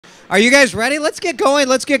Are you guys ready? Let's get going.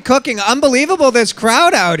 Let's get cooking. Unbelievable, this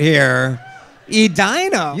crowd out here.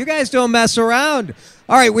 Edina. You guys don't mess around.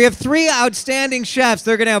 All right, we have 3 outstanding chefs.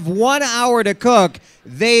 They're going to have 1 hour to cook.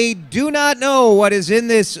 They do not know what is in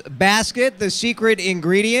this basket, the secret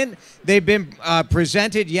ingredient. They've been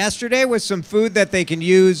presented yesterday with some food that they can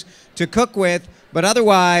use to cook with, but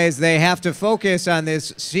otherwise they have to focus on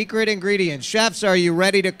this secret ingredient. Chefs, are you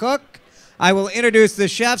ready to cook? I will introduce the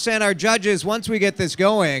chefs and our judges once we get this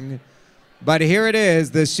going. But here it is,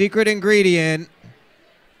 the secret ingredient.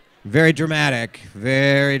 Very dramatic,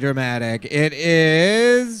 very dramatic. It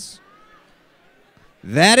is...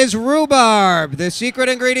 That is rhubarb. The secret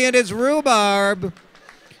ingredient is rhubarb.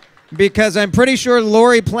 Because I'm pretty sure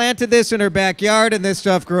Lori planted this in her backyard and this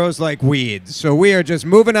stuff grows like weeds. So we are just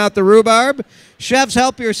moving out the rhubarb. Chefs,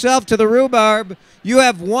 help yourself to the rhubarb. You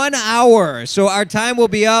have 1 hour. So our time will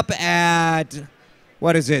be up at,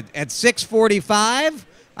 what is it, at 6:45?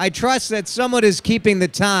 I trust that someone is keeping the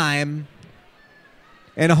time.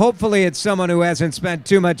 And hopefully it's someone who hasn't spent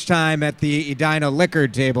too much time at the Edina liquor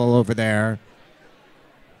table over there.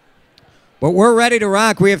 But we're ready to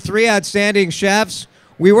rock. We have 3 outstanding chefs.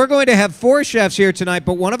 We were going to have 4 chefs here tonight,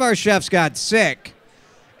 but one of our chefs got sick.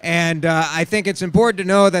 And I think it's important to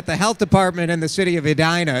know that the health department in the city of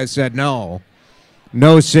Edina has said no.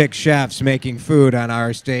 No sick chefs making food on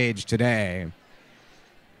our stage today.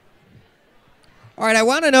 All right, I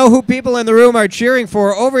want to know who people in the room are cheering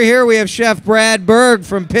for. Over here we have Chef Brad Berg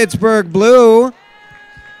from Pittsburgh Blue.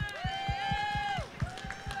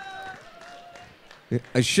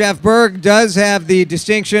 Chef Berg does have the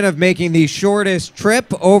distinction of making the shortest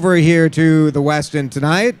trip over here to the Westin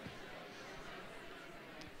tonight.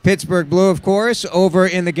 Pittsburgh Blue, of course, over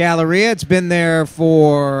in the Galleria. It's been there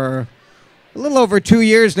for a little over 2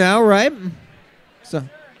 years now, right?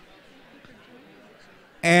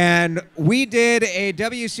 And we did a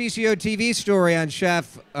WCCO TV story on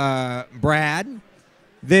Chef Brad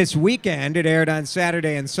this weekend. It aired on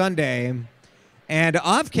Saturday and Sunday. And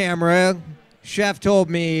off camera, Chef told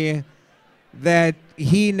me that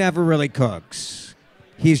he never really cooks.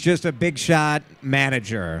 He's just a big shot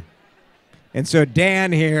manager. And so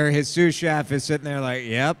Dan here, his sous chef, is sitting there like,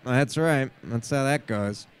 yep, that's right. That's how that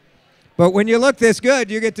goes. But when you look this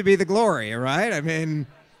good, you get to be the glory, right? I mean,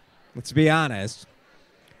 let's be honest.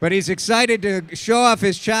 But he's excited to show off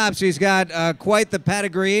his chops. He's got quite the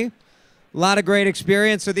pedigree, a lot of great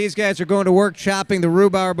experience. So these guys are going to work chopping the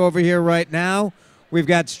rhubarb over here right now. We've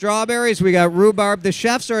got strawberries, we got rhubarb. The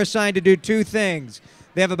chefs are assigned to do 2 things.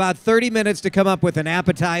 They have about 30 minutes to come up with an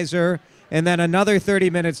appetizer and then another 30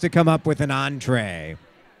 minutes to come up with an entree.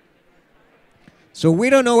 So we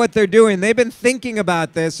don't know what they're doing. They've been thinking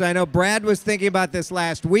about this. I know Brad was thinking about this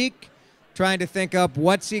last week, trying to think up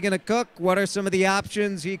what's he going to cook, what are some of the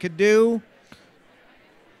options he could do.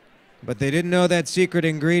 But they didn't know that secret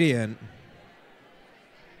ingredient.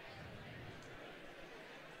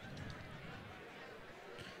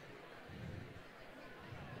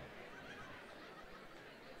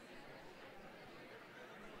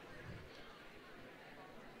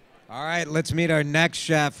 All right, let's meet our next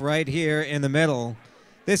chef right here in the middle.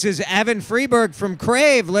 This is Evan Freeberg from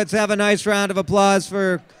CRAVE. Let's have a nice round of applause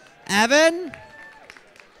for Evan.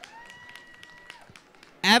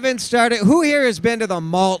 Evan started, who here has been to the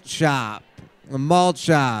malt shop? The malt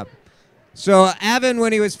shop. So Evan,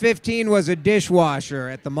 when he was 15, was a dishwasher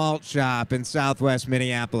at the malt shop in Southwest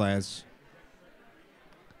Minneapolis.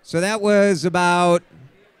 So that was about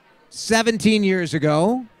 17 years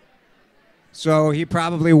ago. So he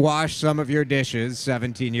probably washed some of your dishes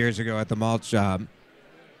 17 years ago at the malt shop.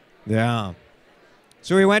 Yeah.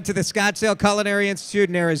 So we went to the Scottsdale Culinary Institute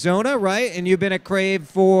in Arizona, right? And you've been at CRAVE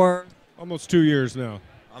for? Almost 2 years now.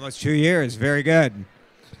 Almost 2 years. Very good.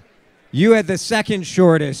 You had the second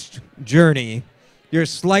shortest journey. You're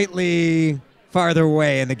slightly farther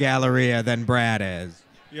away in the Galleria than Brad is.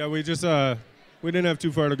 Yeah, we just we didn't have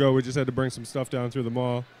too far to go. We just had to bring some stuff down through the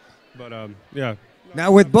mall. But yeah. Now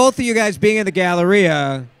with both of you guys being in the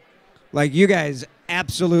Galleria, like you guys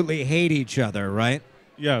absolutely hate each other, right?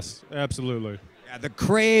 Yes, absolutely. Yeah, the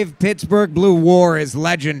CRAVE Pittsburgh Blue War is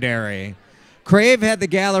legendary. CRAVE had the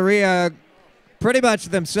Galleria pretty much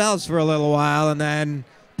themselves for a little while, and then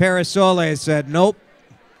Parasole said, nope,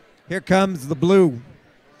 here comes the blue.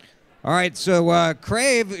 All right, so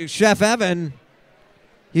CRAVE, Chef Evan,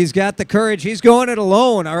 he's got the courage. He's going it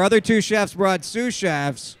alone. Our other 2 chefs brought sous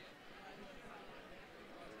chefs.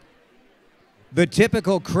 The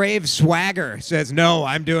typical CRAVE swagger says, no,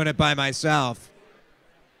 I'm doing it by myself.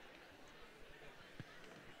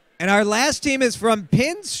 And our last team is from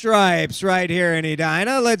Pinstripes right here in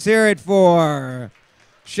Edina. Let's hear it for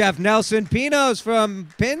Chef Nelson Pinos from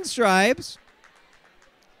Pinstripes.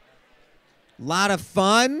 A lot of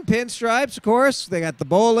fun. Pinstripes, of course. They got the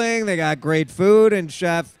bowling. They got great food. And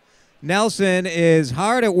Chef Nelson is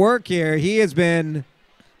hard at work here. He's been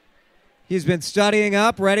studying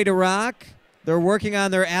up, ready to rock. They're working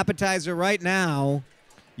on their appetizer right now,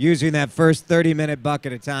 using that first 30-minute buck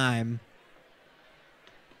at a time.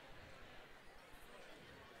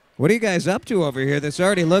 What are you guys up to over here? This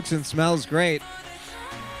already looks and smells great.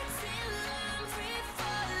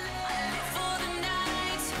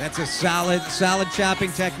 That's a solid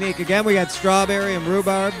chopping technique. Again, we got strawberry and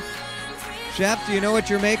rhubarb. Chef, do you know what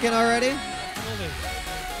you're making already?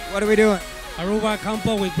 What are we doing? A rhubarb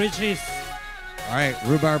compote with blue cheese. All right,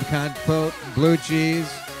 rhubarb compote, blue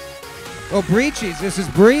cheese. Oh, brie cheese. This is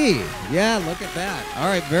brie. Yeah, look at that. All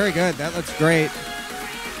right, very good. That looks great.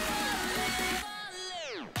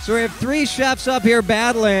 So we have 3 chefs up here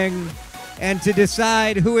battling, and to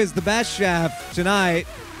decide who is the best chef tonight,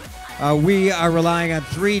 we are relying on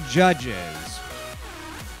 3 judges.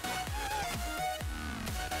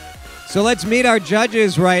 So let's meet our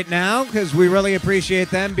judges right now, because we really appreciate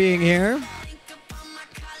them being here.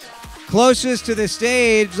 Closest to the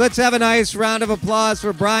stage, let's have a nice round of applause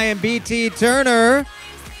for Brian B.T. Turner.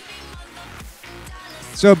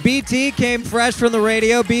 So BT came fresh from the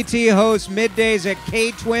radio. BT hosts middays at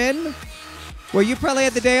K-Twin. Well, you probably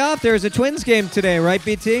had the day off. There's a Twins game today, right,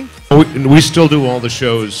 BT? We still do all the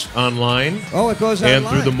shows online. Oh, it goes and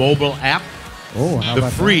online. through the mobile app. Oh, how the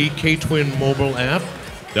about free K-Twin mobile app.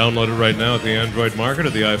 Download it right now at the Android market or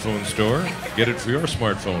the iPhone store. Get it for your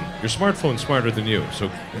smartphone. Your smartphone's smarter than you, so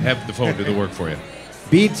have the phone do the work for you.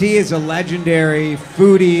 BT is a legendary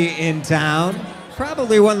foodie in town.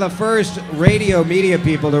 Probably one of the first radio media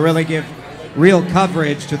people to really give real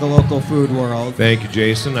coverage to the local food world. Thank you,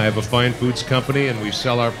 Jason. I have a fine foods company, and we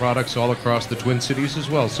sell our products all across the Twin Cities as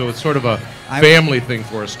well. So it's sort of a family thing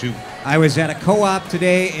for us, too. I was at a co-op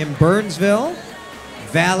today in Burnsville,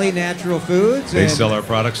 Valley Natural Foods. They sell our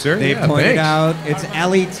products there? They Yeah, pointed thanks. out it's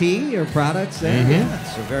LET, your products there. Mhm. Yeah,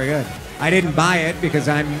 so very good. I didn't buy it because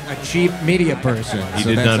I'm a cheap media person. He so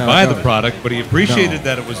did that's not how buy it the goes. product, but he appreciated No.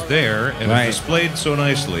 that it was there and Right. it displayed so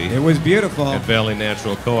nicely It was beautiful. at Valley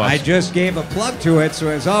Natural Co-op. I just gave a plug to it, so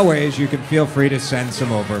as always, you can feel free to send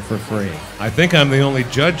some over for free. I think I'm the only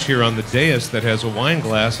judge here on the dais that has a wine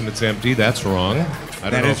glass and it's empty. That's wrong. I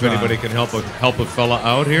don't That know is if anybody wrong. can help a fella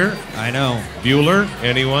out here. I know. Bueller?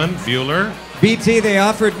 Anyone? Bueller? BT, they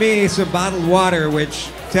offered me some bottled water, which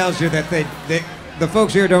tells you that the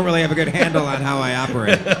folks here don't really have a good handle on how I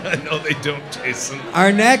operate. No, they don't, Jason.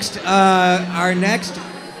 Our next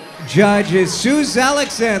judge is Sue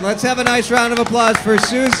Zellickson. Let's have a nice round of applause for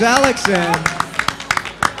Sue Zellickson.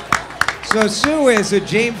 So Sue is a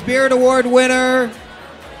James Beard Award winner.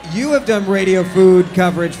 You have done radio food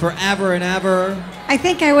coverage forever and ever. I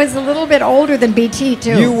think I was a little bit older than BT,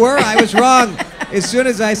 too. You were. I was wrong. As soon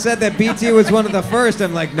as I said that BT was one of the first,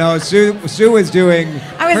 I'm like, no, Sue was doing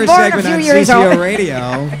I was her born a segment few on years CCO old.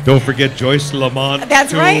 radio. Don't forget Joyce Lamont.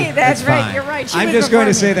 That's too. right. That's right. fine. You're right. She I'm was just going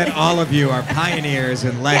to before say me. that all of you are pioneers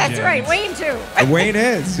and legends. That's right. Wayne, too. Wayne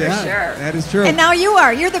is. For Yeah, sure. that is true. And now you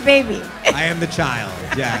are. You're the baby. I am the child,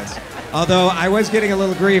 yes. Although I was getting a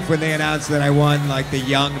little grief when they announced that I won like the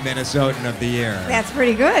Young Minnesotan of the Year. That's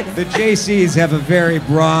pretty good. The JCs have a very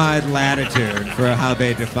broad latitude for how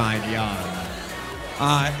they define young.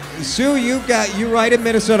 Sue, you write in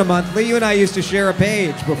Minnesota Monthly. You and I used to share a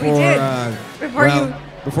page before. did.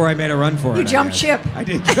 Before I made a run for it. You jumped I ship. guess. I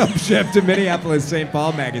did jump ship to Minneapolis St.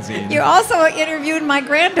 Paul magazine. You also interviewed my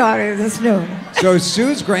granddaughter this noon. So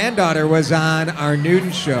Sue's granddaughter was on our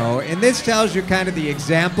Newton show, and this tells you kind of the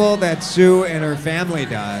example that Sue and her family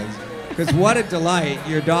does. Because what a delight.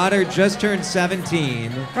 Your daughter just turned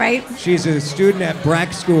 17. Right? She's a student at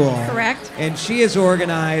Breck School. Correct. And she has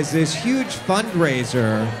organized this huge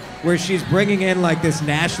fundraiser where she's bringing in like this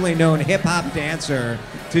nationally known hip-hop dancer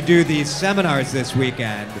to do these seminars this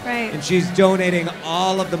weekend. Right. And she's donating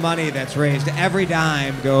all of the money that's raised. Every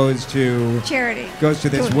dime goes to Charity. Goes to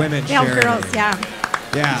this women's Help charity. girls, yeah.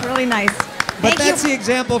 Yeah. It's really nice. But Thank that's you. the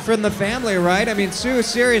example from the family, right? I mean, Sue,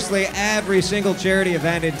 seriously, every single charity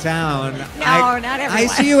event in town. No, not everyone. I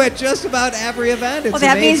see you at just about every event. It's Well,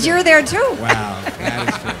 that means amazing. you're there, too. Wow, that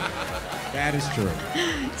is true. That is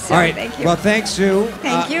true. So, All right. thank you. Well, thanks, Sue.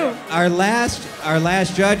 Thank you. Our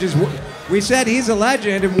last judge is. We said he's a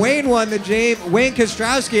legend, and Wayne won the Wayne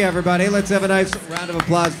Kostrowski, everybody. Let's have a nice round of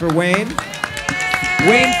applause for Wayne.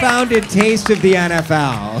 Wayne founded Taste of the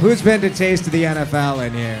NFL. Who's been to Taste of the NFL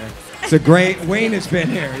in here? It's a great. Wayne has been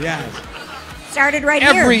here. Yes. Started right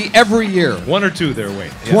here. Every year. One or two there,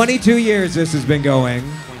 Wayne. Yeah. 22 years this has been going.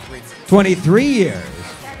 23 years.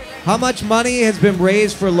 How much money has been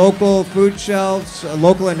raised for local food shelves,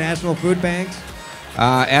 local and national food banks?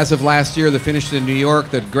 As of last year, that finished in New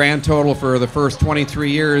York, the grand total for the first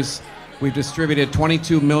 23 years, we've distributed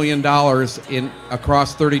 $22 million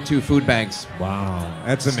across 32 food banks. Wow.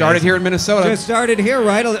 That's amazing. Started here in Minnesota. Just started here,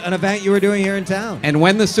 right? An event you were doing here in town. And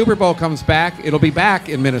when the Super Bowl comes back, it'll be back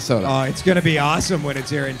in Minnesota. Oh, it's going to be awesome when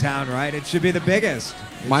it's here in town, right? It should be the biggest.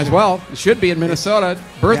 Might as well. It should be in Minnesota,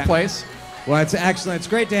 birthplace. Yeah. Well, it's excellent. It's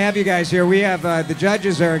great to have you guys here. We have the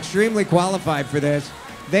judges are extremely qualified for this.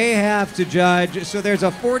 They have to judge. So there's a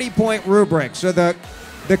 40-point rubric. So the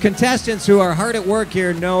contestants who are hard at work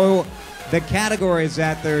here know the categories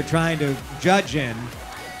that they're trying to judge in.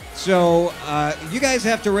 So you guys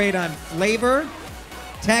have to rate on flavor,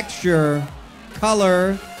 texture,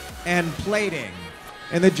 color, and plating.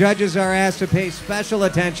 And the judges are asked to pay special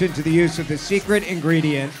attention to the use of the secret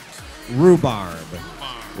ingredient, rhubarb.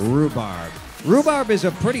 Rhubarb. Rhubarb is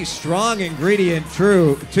a pretty strong ingredient,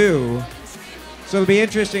 too. So it'll be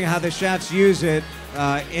interesting how the chefs use it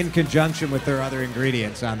in conjunction with their other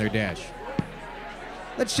ingredients on their dish.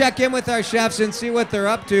 Let's check in with our chefs and see what they're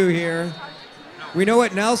up to here. We know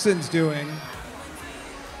what Nelson's doing.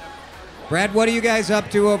 Brad, what are you guys up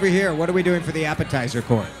to over here? What are we doing for the appetizer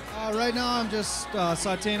court? Right now I'm just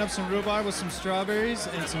sauteing up some rhubarb with some strawberries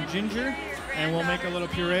and some ginger, and we'll make a little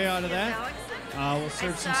puree out of that. We'll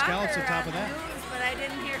serve some scallops on top of that.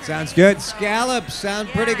 Sounds good. Scallops sound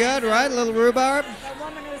pretty good, right? A little rhubarb.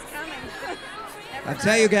 I'll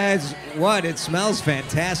tell you guys what, it smells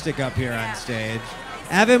fantastic up here on stage.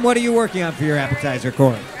 Evan, what are you working on for your appetizer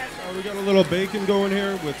court? We got a little bacon going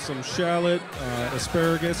here with some shallot,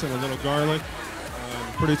 asparagus, and a little garlic.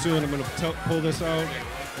 Pretty soon I'm going to pull this out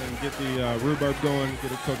and get the rhubarb going,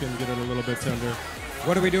 get it cooking, get it a little bit tender.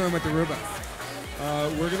 What are we doing with the rhubarb?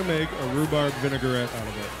 We're going to make a rhubarb vinaigrette out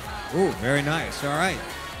of it. Ooh, very nice. All right.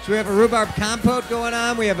 So we have a rhubarb compote going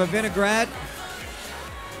on. We have a vinaigrette.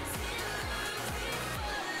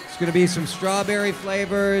 It's going to be some strawberry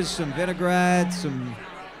flavors, some vinaigrette, some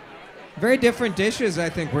very different dishes I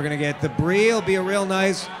think we're going to get. The brie will be a real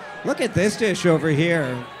nice... Look at this dish over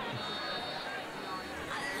here.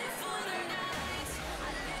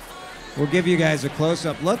 We'll give you guys a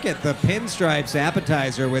close-up. Look at the pinstripes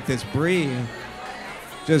appetizer with this brie.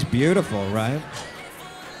 Just beautiful, right?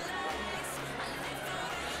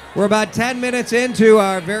 We're about 10 minutes into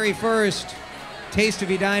our very first Taste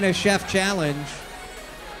of Edina Chef Challenge.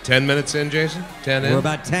 10 minutes in, Jason? 10 in? We're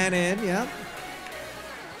about 10 in, yep.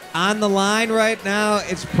 On the line right now,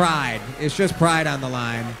 it's pride. It's just pride on the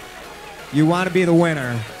line. You want to be the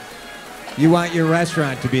winner. You want your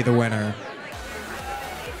restaurant to be the winner.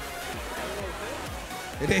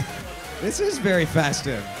 This is very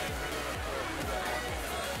festive.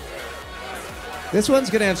 This one's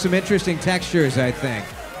going to have some interesting textures, I think,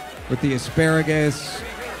 with the asparagus,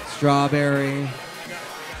 strawberry,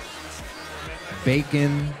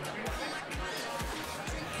 bacon.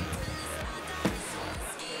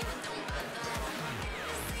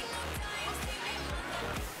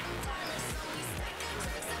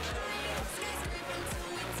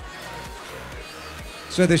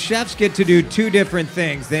 So the chefs get to do two different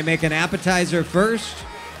things. They make an appetizer first,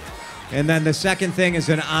 and then the second thing is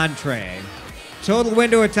an entree. Total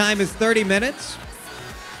window of time is 30 minutes.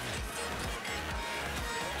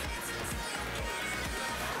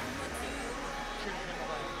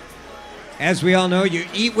 As we all know, you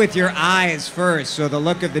eat with your eyes first, so the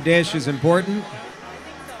look of the dish is important,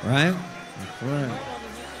 right? Right.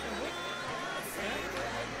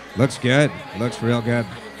 Looks good. Looks real good.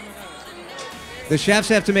 The chefs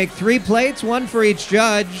have to make 3 plates, 1 for each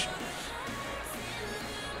judge.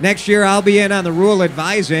 Next year, I'll be in on the rule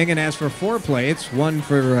advising and ask for 4 plates, 1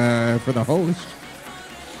 for the host.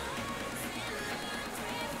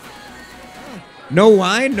 No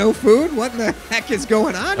wine, no food? What the heck is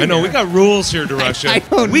going on here? I know, we got rules here, DeRusha. I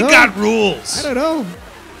don't know. We got rules. I don't know.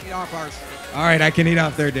 Eat off ours. All right, I can eat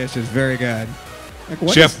off their dishes. Very good. Like,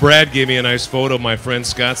 what Chef is- Brad gave me a nice photo of my friend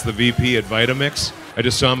Scott's the VP at Vitamix. I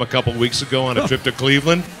just saw him a couple weeks ago on a trip to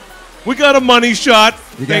Cleveland. We got a money shot.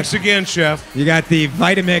 Thanks again, Chef. You got the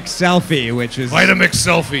Vitamix selfie, which is Vitamix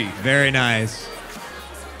selfie. very nice.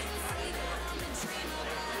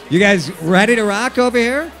 You guys ready to rock over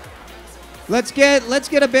here? Let's get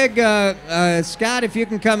a big Scott, if you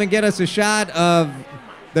can come and get us a shot of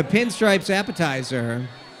the Pinstripes appetizer,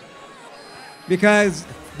 because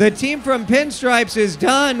the team from Pinstripes is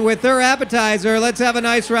done with their appetizer. Let's have a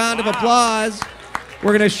nice round of applause.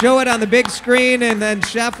 We're going to show it on the big screen, and then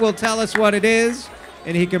Chef will tell us what it is,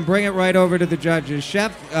 and he can bring it right over to the judges.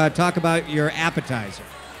 Chef, talk about your appetizer.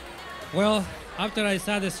 Well, After I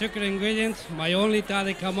saw the secret ingredient, my only thought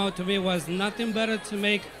that came out to me was nothing better to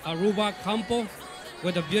make a rhubarb compo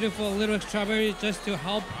with a beautiful little strawberry just to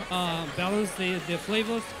help balance the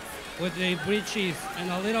flavors with the brie cheese and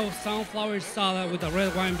a little sunflower salad with a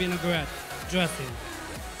red wine vinaigrette dressing.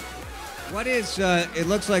 What is, it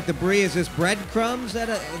looks like the brie, is this breadcrumbs that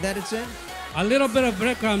it's in? A little bit of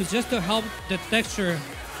breadcrumbs just to help the texture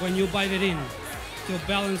when you bite it in, to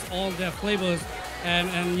balance all the flavors.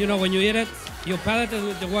 And you know, when you eat it, your palate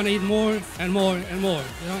they want to eat more and more and more,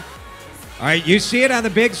 you know? All right, you see it on the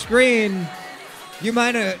big screen. You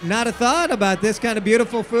might not have thought about this kind of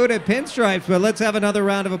beautiful food at Pinstripes, but let's have another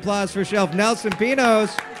round of applause for Chef Nelson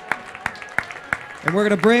Pinos. And we're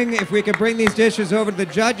going to if we can bring these dishes over to the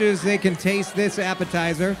judges, they can taste this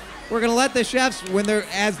appetizer. We're going to let the chefs,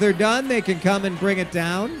 as they're done, they can come and bring it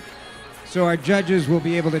down. So our judges will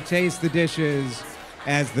be able to taste the dishes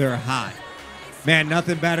as they're hot. Man,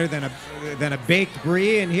 nothing better than a baked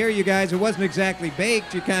brie. And here, you guys, it wasn't exactly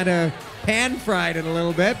baked. You kind of pan-fried it a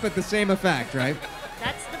little bit, but the same effect, right?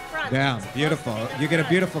 That's the front. Yeah, beautiful. You get a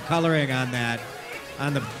beautiful coloring on that,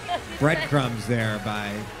 on the breadcrumbs there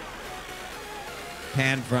by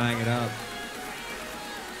pan-frying it up.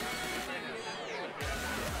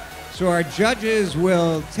 So our judges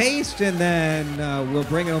will taste, and then we'll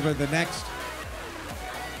bring over the next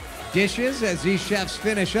dishes as these chefs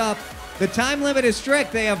finish up. The time limit is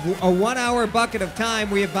strict. They have a 1 hour bucket of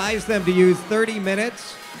time. We advise them to use 30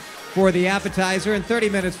 minutes for the appetizer and 30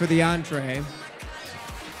 minutes for the entree.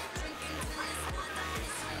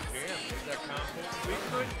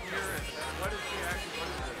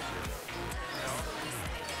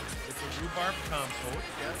 It's a rhubarb compote,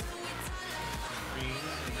 yes. Some beans,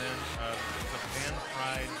 and then it's a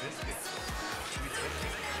pan-fried biscuit. Sweet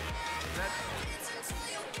biscuit.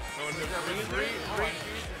 So in the brie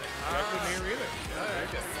cheese, I couldn't hear either.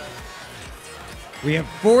 We have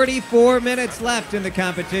 44 minutes left in the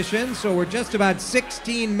competition, so we're just about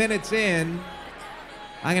 16 minutes in.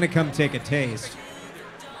 I'm going to come take a taste.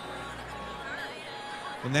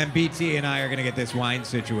 And then BT and I are going to get this wine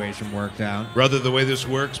situation worked out. Brother, the way this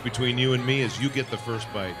works between you and me is you get the first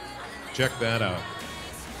bite. Check that out.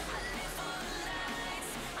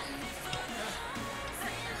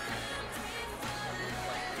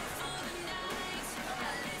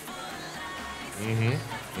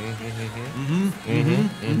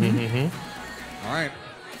 All right.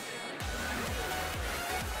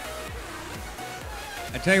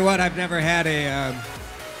 I tell you what, I've never had a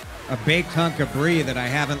baked hunk of brie that I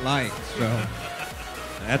haven't liked, so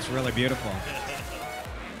that's really beautiful.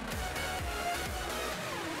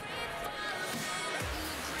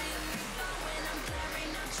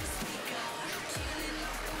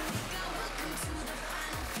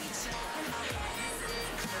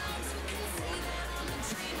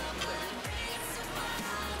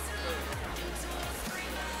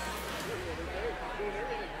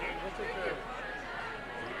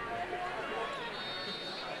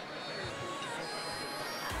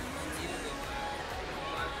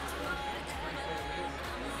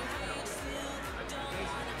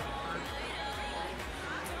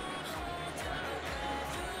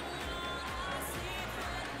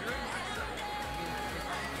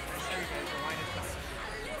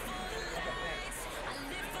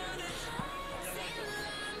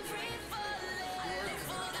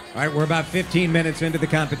 All right, we're about 15 minutes into the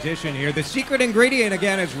competition here. The secret ingredient,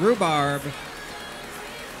 again, is rhubarb.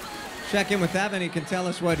 Check in with Evan. He can tell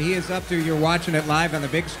us what he is up to. You're watching it live on the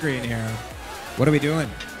big screen here. What are we doing?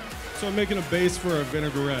 So I'm making a base for a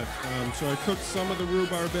vinaigrette. So I cooked some of the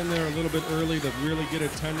rhubarb in there a little bit early to really get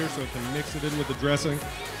it tender so I can mix it in with the dressing.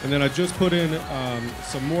 And then I just put in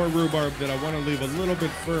some more rhubarb that I want to leave a little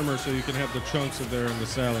bit firmer so you can have the chunks of there in the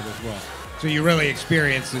salad as well. So you really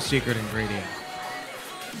experience the secret ingredient.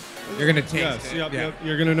 You're going to taste it. Yes, yep.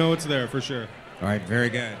 You're going to know it's there for sure. All right, very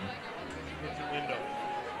good.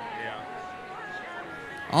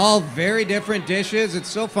 All very different dishes. It's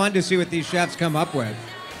so fun to see what these chefs come up with.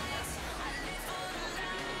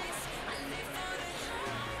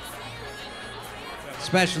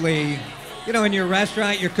 Especially, you know, in your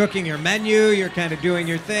restaurant, you're cooking your menu, you're kind of doing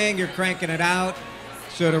your thing, you're cranking it out.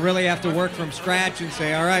 So to really have to work from scratch and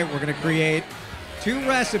say, all right, we're going to create 2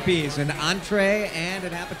 recipes, an entree and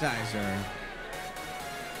an appetizer.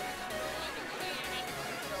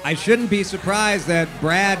 I shouldn't be surprised that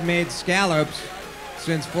Brad made scallops,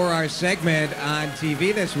 since for our segment on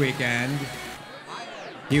TV this weekend,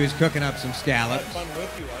 he was cooking up some scallops. Fun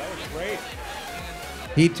with you. That was great.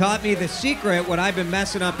 He taught me the secret, what I've been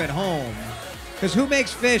messing up at home. Because who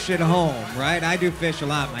makes fish at home, right? I do fish a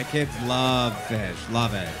lot. My kids love fish,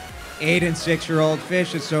 love it. 8 and 6-year-old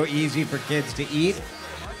fish is so easy for kids to eat.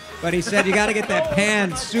 But he said you got to get that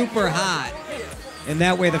pan super hot, and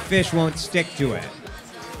that way the fish won't stick to it.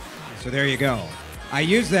 So there you go. I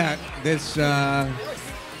used that I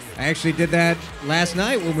actually did that last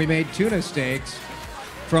night when we made tuna steaks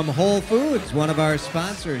from Whole Foods, one of our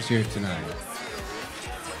sponsors here tonight.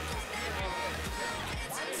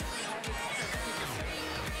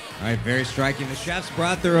 All right, very striking. The chefs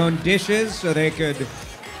brought their own dishes so they could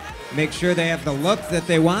make sure they have the look that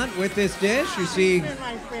they want with this dish. You see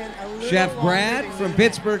Chef Brad from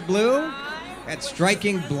Pittsburgh Blue, that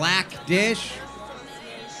striking black dish,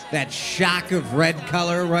 that shock of red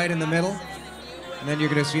color right in the middle. And then you're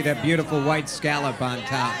going to see that beautiful white scallop on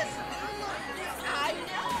top.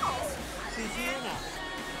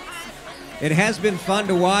 It has been fun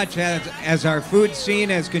to watch as our food scene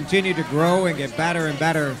has continued to grow and get better and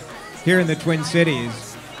better here in the Twin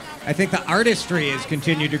Cities. I think the artistry has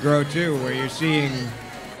continued to grow too, where you're seeing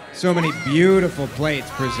so many beautiful plates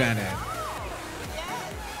presented.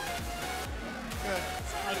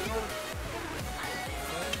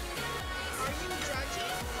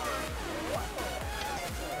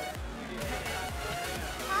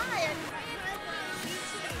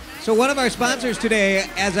 So one of our sponsors today,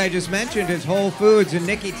 as I just mentioned, is Whole Foods, and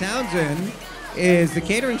Nikki Townsend is the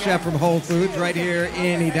catering chef from Whole Foods right here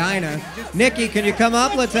in Edina. Nikki, can you come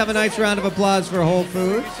up? Let's have a nice round of applause for Whole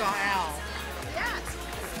Foods.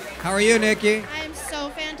 How are you, Nikki? I'm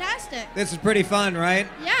so fantastic. This is pretty fun, right?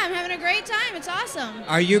 Yeah, I'm having a great time. It's awesome.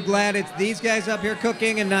 Are you glad it's these guys up here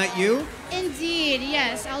cooking and not you? Indeed,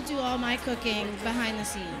 yes. I'll do all my cooking behind the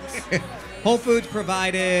scenes. Whole Foods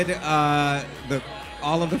provided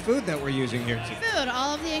all of the food that we're using here today. Food,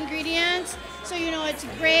 all of the ingredients. So you know it's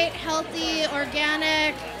great, healthy,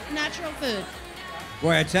 organic, natural food.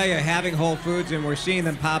 Boy, I tell you, having Whole Foods, and we're seeing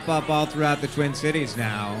them pop up all throughout the Twin Cities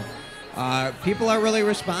now, people are really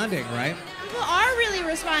responding, right? People are really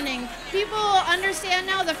responding. People understand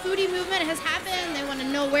now the foodie movement has happened. They want to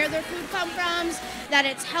know where their food comes from, that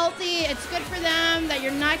it's healthy, it's good for them, that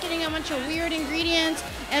you're not getting a bunch of weird ingredients,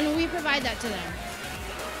 and we provide that to them.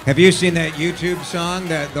 Have you seen that YouTube song,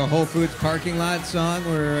 the Whole Foods parking lot song,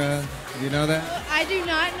 where, you know that? I do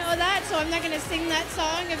not know that, so I'm not going to sing that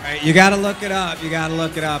song. Right, you got to look it up. You got to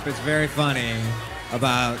look it up. It's very funny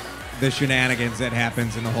about the shenanigans that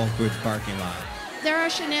happens in the Whole Foods parking lot. There are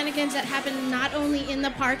shenanigans that happen not only in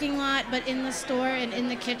the parking lot, but in the store and in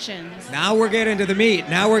the kitchens. Now we're getting to the meat.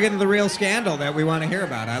 Now we're getting to the real scandal that we want to hear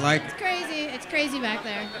about. I like. It's crazy. It's crazy back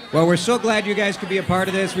there. Well, we're so glad you guys could be a part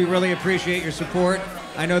of this. We really appreciate your support.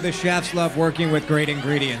 I know the chefs love working with great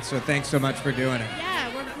ingredients, so thanks so much for doing it.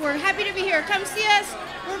 Yeah, we're happy to be here. Come see us.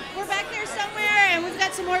 We're back there somewhere, and we've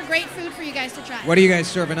got some more great food for you guys to try. What are you guys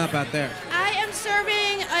serving up out there? I am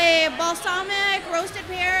serving a balsamic roasted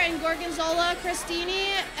pear and gorgonzola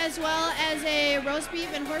crostini, as well as a roast beef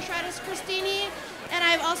and horseradish crostini. And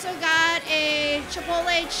I've also got a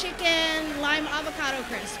chipotle chicken lime avocado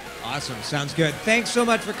crisp. Awesome. Sounds good. Thanks so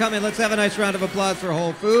much for coming. Let's have a nice round of applause for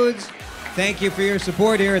Whole Foods. Thank you for your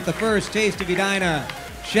support here at the first Taste of Edina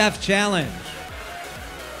Chef Challenge.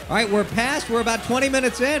 All right, we're about 20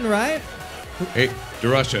 minutes in, right? Hey,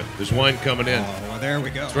 DeRusha, there's wine coming in. Oh, well, there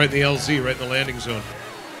we go. It's right in the LZ, right in the landing zone.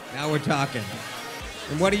 Now we're talking.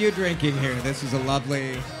 And what are you drinking here? This is a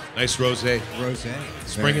lovely... Nice rosé. Rosé.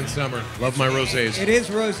 Spring and summer. Love my rosés. It is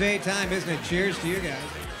rosé time, isn't it? Cheers to you guys.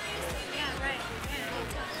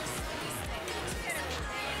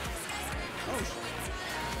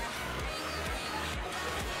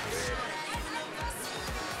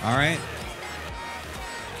 All right.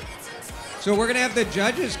 So we're going to have the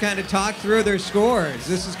judges kind of talk through their scores.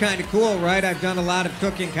 This is kind of cool, right? I've done a lot of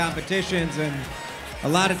cooking competitions, and a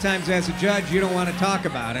lot of times as a judge, you don't want to talk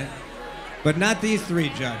about it. But not these three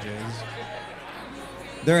judges.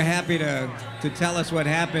 They're happy to tell us what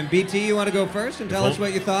happened. BT, you want to go first and tell us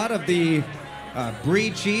what you thought of the brie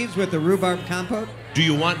cheese with the rhubarb compote? Do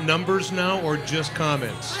you want numbers now or just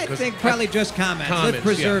comments? I think probably just comments. Let's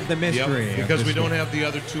preserve the mystery. Yep, because we don't have the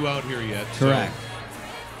other two out here yet. Correct.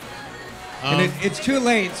 So. And it's too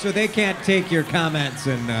late, so they can't take your comments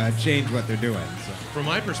and change what they're doing. So. From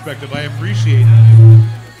my perspective, I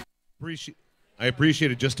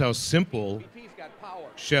appreciated just how simple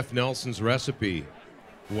Chef Nelson's recipe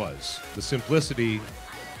was. The simplicity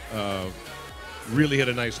really hit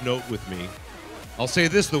a nice note with me. I'll say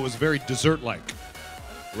this, though, it was very dessert-like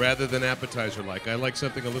rather than appetizer-like. I like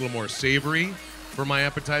something a little more savory for my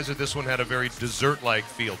appetizer. This one had a very dessert-like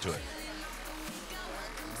feel to it.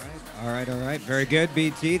 All right. Very good,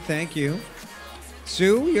 BT. Thank you.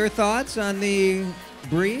 Sue, your thoughts on the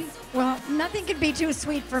brie? Well, nothing could be too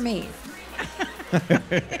sweet for me.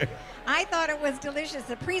 I thought it was delicious.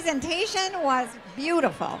 The presentation was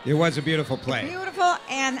beautiful. It was a beautiful plate. Beautiful,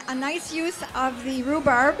 and a nice use of the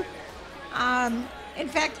rhubarb. In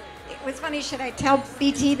fact, it was funny. Should I tell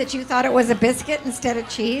BT that you thought it was a biscuit instead of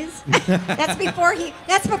cheese? That's before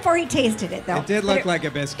he tasted it, though. It did look like a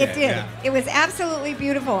biscuit. It did. Yeah. It was absolutely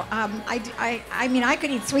beautiful. I mean, I could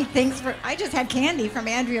eat sweet things. I just had candy from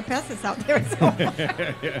Andrea Pessis out there. So.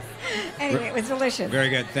 Anyway, it was delicious. Very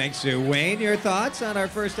good. Thanks, Sue. Wayne, your thoughts on our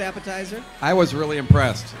first appetizer? I was really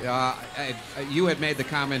impressed. You had made the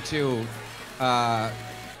comment too.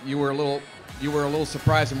 You were a little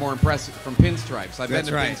surprised and more impressed from Pinstripes. I've been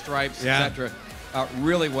to Pinstripes, Yeah. etc.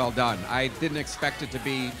 Really well done. I didn't expect it to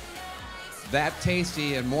be that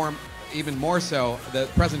tasty, and even more so, the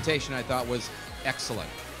presentation I thought was excellent.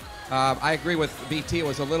 I agree with BT. It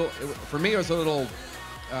was a little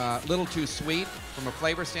too sweet from a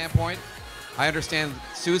flavor standpoint. I understand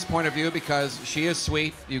Sue's point of view because she is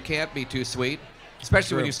sweet. You can't be too sweet,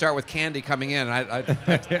 especially when you start with candy coming in.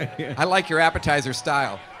 I like your appetizer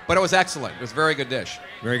style. But it was excellent. It was a very good dish.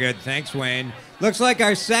 Very good. Thanks, Wayne. Looks like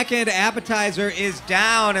our second appetizer is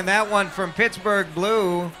down, and that one from Pittsburgh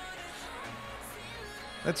Blue.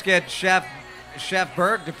 Let's get Chef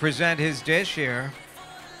Berg to present his dish here.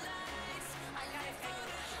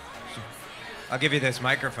 I'll give you this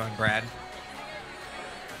microphone, Brad.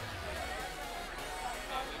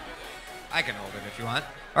 I can hold it if you want.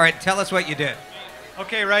 All right, tell us what you did.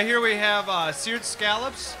 Okay, right here we have seared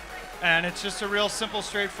scallops, and it's just a real simple,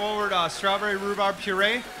 straightforward strawberry rhubarb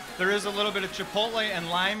puree. There is a little bit of chipotle and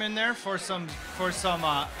lime in there for some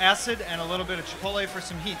acid, and a little bit of chipotle for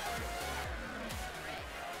some heat.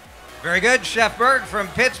 Very good, Chef Berg from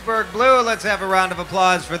Pittsburgh Blue. Let's have a round of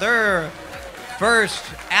applause for their first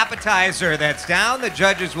appetizer that's down. The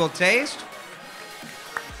judges will taste.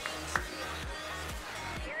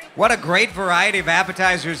 What a great variety of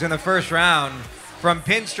appetizers in the first round. From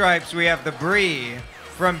Pinstripes, we have the brie.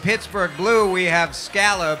 From Pittsburgh Blue, we have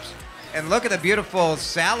scallops. And look at the beautiful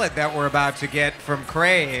salad that we're about to get from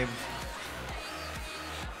CRAVE.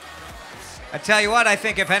 I tell you what, I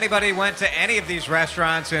think if anybody went to any of these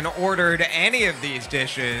restaurants and ordered any of these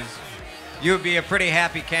dishes, you would be a pretty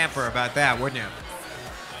happy camper about that, wouldn't you?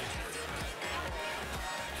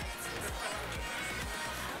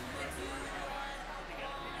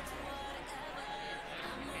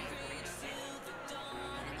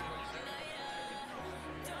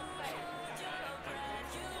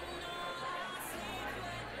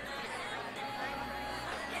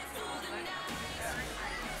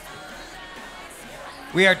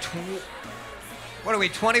 We are, what are we,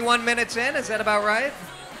 21 minutes in? Is that about right?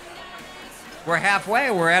 We're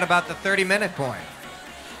halfway. We're at about the 30-minute point.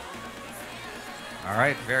 All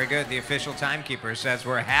right, very good. The official timekeeper says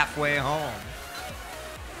we're halfway home.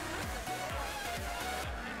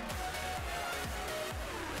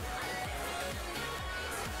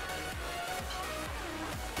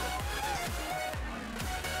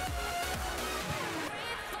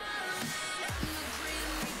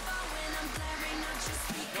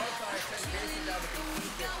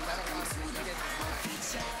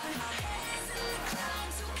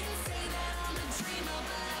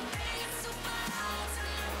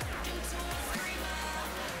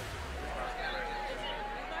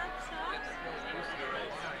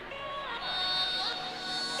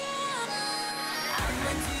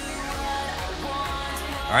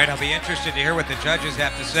 All right, I'll be interested to hear what the judges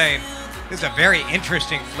have to say. This is a very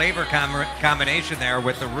interesting flavor combination there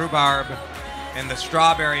with the rhubarb and the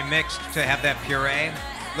strawberry mixed to have that puree.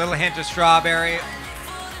 Little hint of strawberry,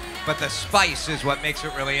 but the spice is what makes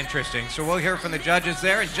it really interesting. So we'll hear from the judges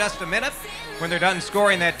there in just a minute when they're done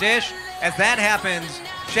scoring that dish. As that happens,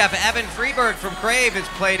 Chef Evan Freeberg from CRAVE is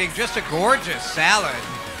plating just a gorgeous salad.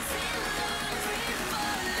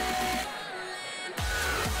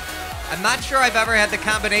 I'm not sure I've ever had the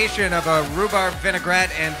combination of a rhubarb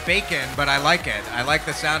vinaigrette and bacon, but I like it. I like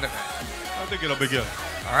the sound of it. I think it'll be good.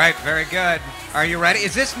 All right, very good. Are you ready?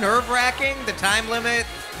 Is this nerve-wracking, the time limit?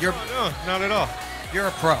 No, not at all. You're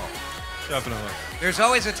a pro. Definitely. There's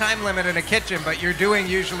always a time limit in a kitchen, but you're doing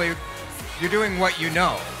what you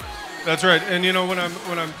know. That's right. And you know, when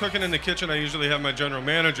I'm cooking in the kitchen, I usually have my general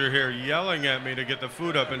manager here yelling at me to get the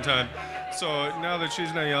food up in time. So now that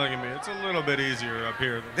she's not yelling at me, it's a little bit easier up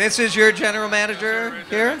here. This is your general manager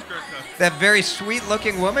here? That's correct. That very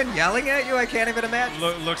sweet-looking woman yelling at you? I can't even imagine.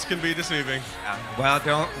 Looks can be deceiving.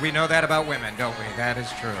 Well, we know that about women, don't we? That is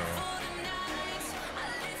true.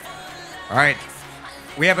 All right.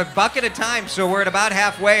 We have a bucket of time, so we're at about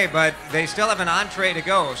halfway, but they still have an entree to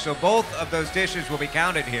go, so both of those dishes will be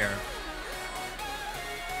counted here.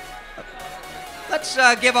 Let's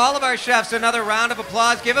give all of our chefs another round of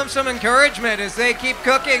applause. Give them some encouragement as they keep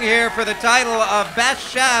cooking here for the title of Best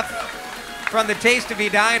Chef from the Taste of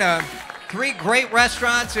Edina. 3 great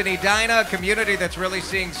restaurants in Edina, a community that's really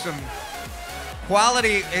seeing some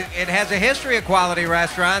quality. It has a history of quality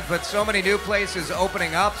restaurants, but so many new places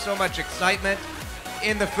opening up, so much excitement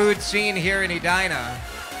in the food scene here in Edina.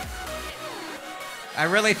 I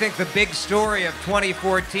really think the big story of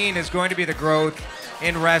 2014 is going to be the growth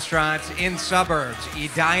in restaurants in suburbs.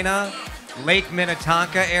 Edina, Lake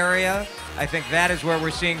Minnetonka area. I think that is where we're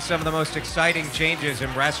seeing some of the most exciting changes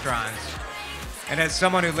in restaurants. And as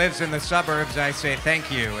someone who lives in the suburbs, I say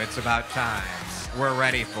thank you. It's about time. We're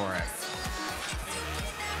ready for it.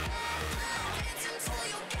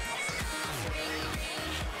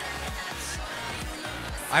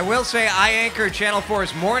 I will say I anchor Channel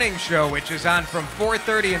 4's morning show, which is on from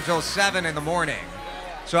 4:30 until 7 in the morning.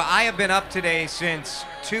 So I have been up today since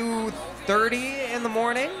 2:30 in the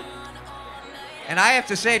morning. And I have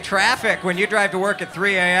to say, traffic when you drive to work at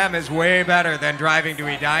 3 a.m. is way better than driving to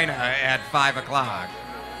Edina at 5 o'clock.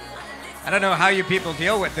 I don't know how you people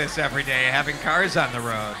deal with this every day, having cars on the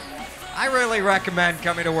road. I really recommend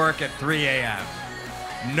coming to work at 3 a.m.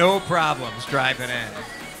 No problems driving in.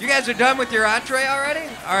 You guys are done with your entree already?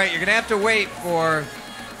 All right, you're gonna have to wait for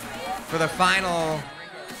the final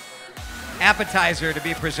appetizer to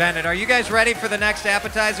be presented. Are you guys ready for the next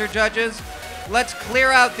appetizer, judges? Let's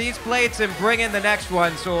clear out these plates and bring in the next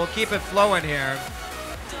one, so we'll keep it flowing here.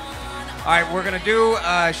 All right, we're gonna do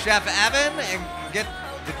Chef Evan and get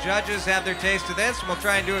the judges have their taste of this, and we'll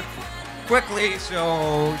try and do it quickly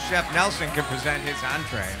so Chef Nelson can present his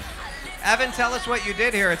entree. Evan, tell us what you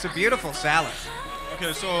did here. It's a beautiful salad.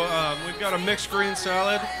 Okay, so we've got a mixed green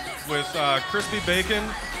salad with crispy bacon,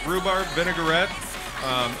 rhubarb vinaigrette,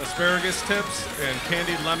 asparagus tips, and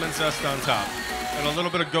candied lemon zest on top, and a little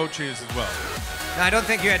bit of goat cheese as well. Now, I don't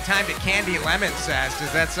think you had time to candy lemon zest.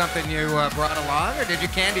 Is that something you brought along, or did you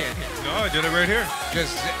candy it here? No, I did it right here.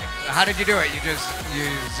 Just, how did you do it? You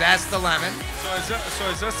zest the lemon. So I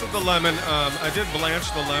zested the lemon. I did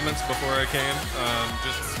blanch the lemons before I came.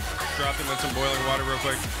 Just dropped them in some boiling water real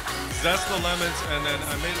quick. Zest the lemons, and then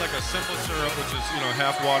I made like a simple syrup, which is,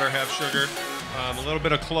 half water, half sugar. A little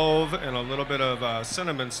bit of clove and a little bit of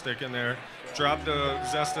cinnamon stick in there. Drop the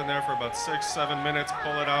zest in there for about 6-7 minutes,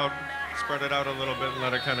 pull it out, spread it out a little bit, and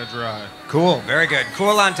let it kind of dry. Cool, very good.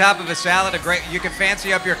 Cool on top of a salad. You can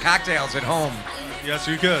fancy up your cocktails at home. Yes,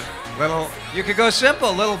 you could. You could go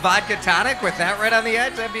simple. Little vodka tonic with that right on the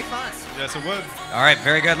edge. That'd be fun. Yes, it would. All right,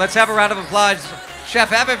 very good. Let's have a round of applause.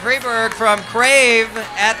 Chef Evan Freeberg from CRAVE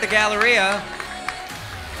at the Galleria.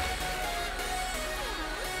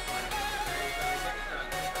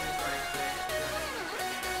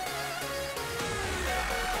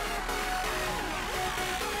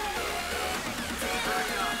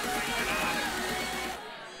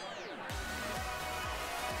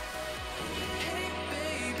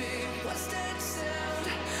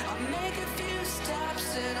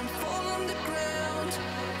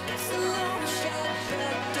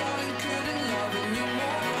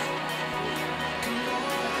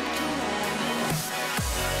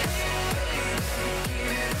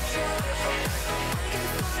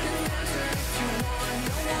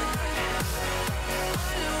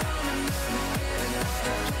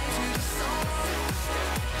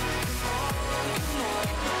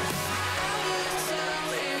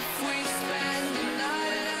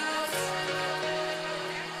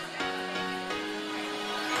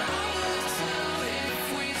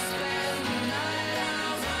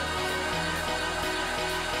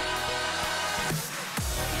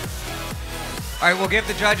 All right, we'll give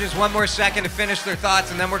the judges one more second to finish their thoughts,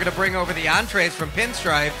 and then we're going to bring over the entrees from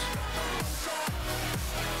Pinstripes.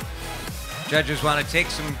 Judges want to take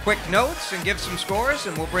some quick notes and give some scores,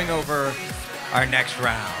 and we'll bring over our next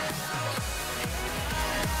round.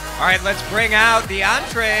 All right, let's bring out the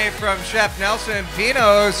entree from Chef Nelson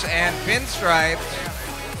Pinos and Pinstripes.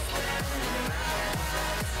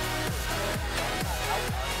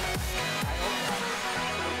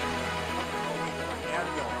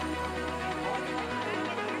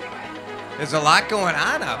 There's a lot going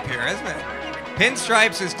on up here, isn't it?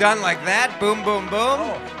 Pinstripes is done like that, boom, boom,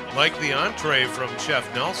 boom. Like the entree from Chef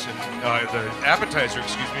Nelson, the appetizer,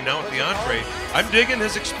 excuse me, now with the entree. I'm digging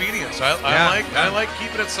his expedience. I like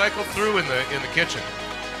keeping it cycled through in the kitchen.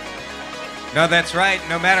 No, that's right.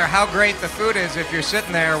 No matter how great the food is, if you're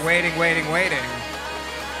sitting there waiting. Oh,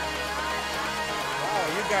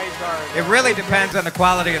 you guys are. It really depends on the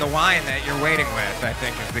quality of the wine that you're waiting with, I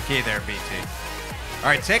think, is the key there, BT. All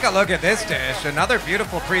right, take a look at this dish. Another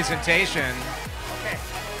beautiful presentation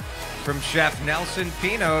from Chef Nelson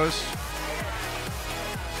Pinos.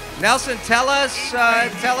 Nelson, tell us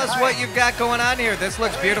what you've got going on here. This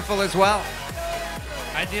looks beautiful as well.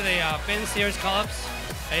 I did a pin seared scallops,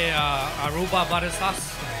 a rhubarb butter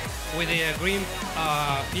sauce with a green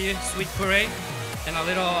pea sweet puree, and a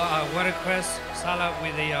little watercress salad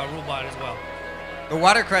with the rhubarb as well. The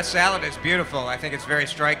watercress salad is beautiful. I think it's very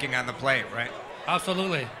striking on the plate, right?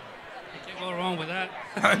 Absolutely. You can't go wrong with that.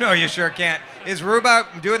 No, you sure can't. Is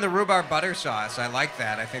doing the rhubarb butter sauce? I like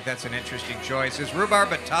that. I think that's an interesting choice. Is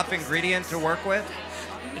rhubarb a tough ingredient to work with?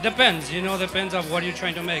 It depends, depends on what you're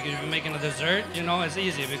trying to make. If you're making a dessert, it's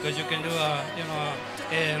easy because you can do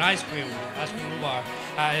an ice cream rhubarb.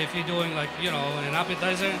 If you're doing an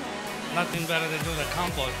appetizer, nothing better than do the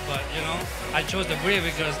compote. But I chose the brie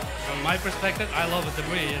because from my perspective, I love the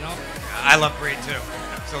brie. I love brie too.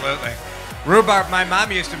 Absolutely. Rhubarb, my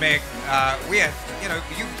mom used to make. We had,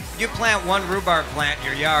 you plant one rhubarb plant in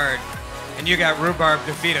your yard, and you got rhubarb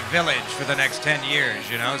to feed a village for the next 10 years.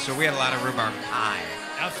 So we had a lot of rhubarb pie.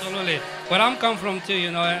 Absolutely. Where I'm come from too,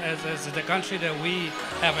 as the country that we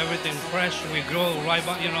have everything fresh, we grow right,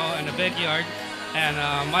 in the backyard, and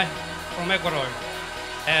from Ecuador,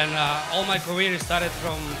 and all my career started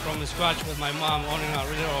from scratch with my mom owning a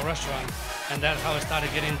little restaurant, and that's how I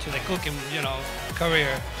started getting into the cooking,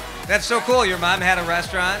 career. That's so cool. Your mom had a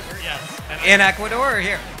restaurant? Yes. In Ecuador or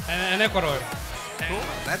here? In Ecuador. Cool.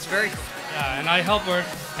 That's very cool. Yeah, and I help her,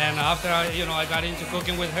 and after I got into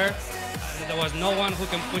cooking with her, there was no one who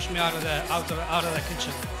can push me out of the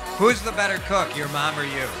kitchen. Who's the better cook, your mom or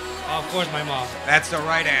you? Of course, my mom. That's the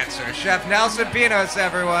right answer. Chef Nelson Pinos,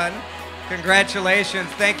 everyone. Congratulations.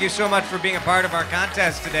 Thank you so much for being a part of our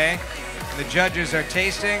contest today. The judges are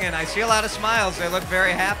tasting, and I see a lot of smiles. They look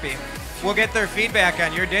very happy. We'll get their feedback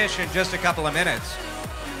on your dish in just a couple of minutes.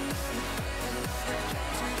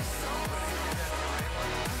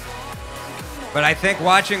 But I think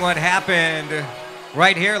watching what happened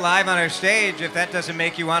right here live on our stage, if that doesn't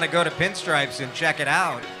make you want to go to Pinstripes and check it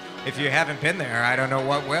out, if you haven't been there, I don't know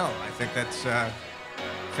what will. I think that's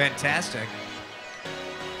fantastic.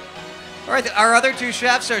 All right, our other two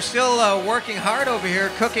chefs are still working hard over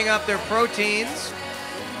here, cooking up their proteins.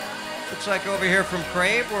 Looks like over here from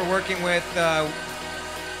CRAVE, we're working with,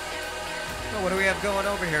 what do we have going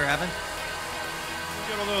over here, Evan?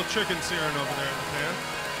 We got a little chicken searing over there in the pan.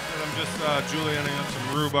 And I'm just julienning up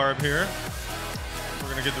some rhubarb here. We're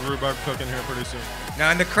going to get the rhubarb cooking here pretty soon.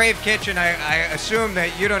 Now, in the CRAVE kitchen, I assume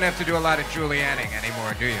that you don't have to do a lot of julienning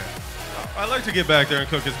anymore, do you? I like to get back there and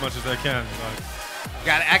cook as much as I can. But you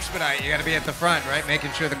got to expedite. You got to be at the front, right?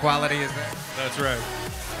 Making sure the quality is there. That's right.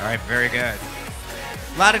 All right, very good.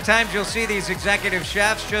 A lot of times you'll see these executive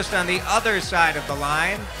chefs just on the other side of the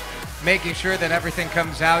line, making sure that everything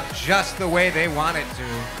comes out just the way they want it to.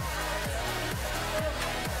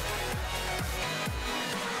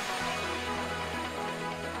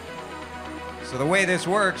 So the way this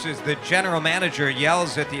works is the general manager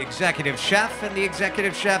yells at the executive chef, and the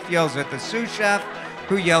executive chef yells at the sous chef,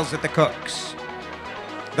 who yells at the cooks.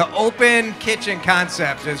 The open kitchen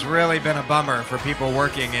concept has really been a bummer for people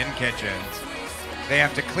working in kitchens. They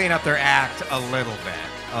have to clean up their act a little bit.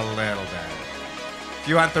 If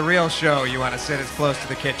you want the real show, you want to sit as close to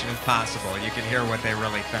the kitchen as possible. You can hear what they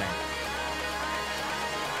really think.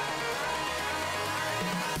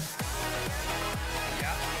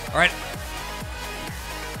 All right.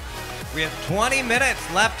 We have 20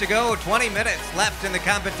 minutes left to go, 20 minutes left in the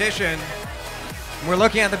competition. We're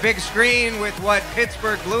looking at the big screen with what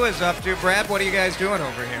Pittsburgh Blue is up to. Brad, what are you guys doing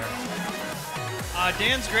over here?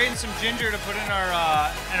 Dan's grating some ginger to put in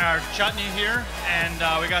our chutney here,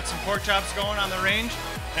 and we got some pork chops going on the range,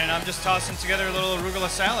 and I'm just tossing together a little arugula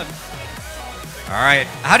salad. All right.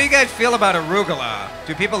 How do you guys feel about arugula?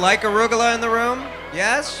 Do people like arugula in the room?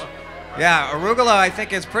 Yes? Yeah, arugula I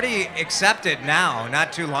think is pretty accepted now.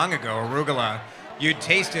 Not too long ago, arugula, you'd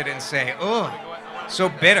taste it and say, oh, so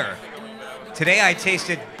bitter. Today I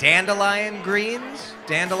tasted dandelion greens.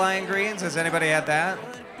 Dandelion greens, has anybody had that?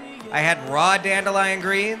 I had raw dandelion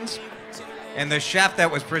greens, and the chef that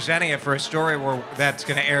was presenting it for a story that's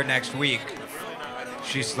going to air next week,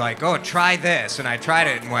 she's like, oh, try this. And I tried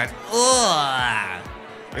it and went, ugh.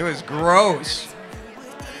 It was gross.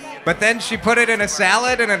 But then she put it in a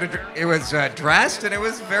salad, and it was dressed, and it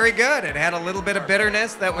was very good. It had a little bit of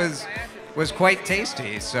bitterness that was quite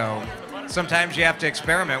tasty. So sometimes you have to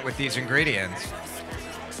experiment with these ingredients.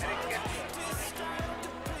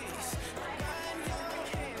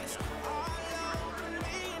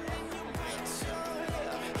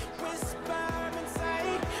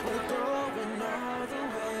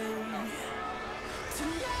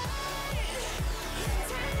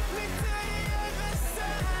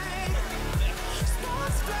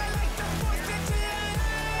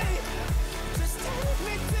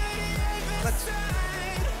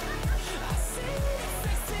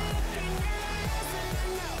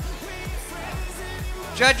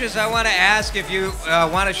 Judges, I want to ask if you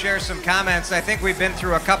want to share some comments. I think we've been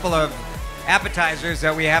through a couple of appetizers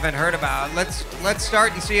that we haven't heard about. Let's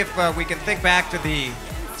start and see if we can think back to the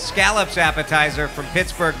scallops appetizer from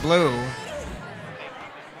Pittsburgh Blue.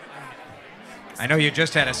 I know you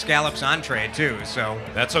just had a scallops entree too, so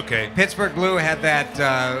That's okay. Pittsburgh Blue had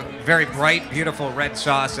that very bright, beautiful red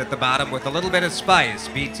sauce at the bottom with a little bit of spice.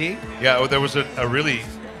 BT? Yeah, there was a really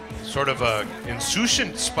sort of a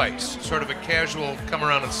insouciant spice, sort of a casual come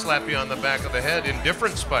around and slap you on the back of the head,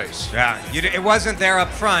 indifferent spice. Yeah. It wasn't there up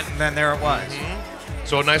front, and then there it was. Mm-hmm.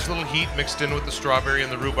 So a nice little heat mixed in with the strawberry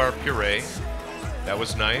and the rhubarb puree. That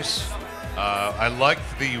was nice. I liked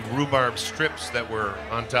the rhubarb strips that were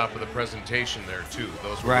on top of the presentation there too.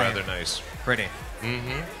 Those were rather nice. Pretty.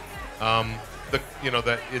 Mm-hmm.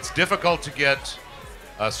 That it's difficult to get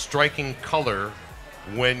a striking color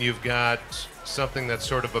when you've got something that's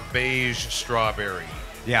sort of a beige strawberry.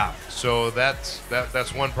 Yeah. So that's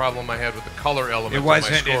one problem I had with the color element It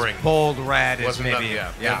wasn't of my scoring. as bold red as Wasn't maybe.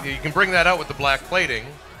 that- yeah. You can bring that out with the black plating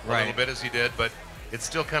a Right. little bit as he did, but it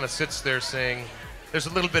still kind of sits there saying there's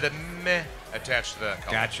a little bit of meh attached to that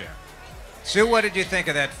color. Gotcha. Sue, what did you think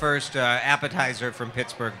of that first appetizer from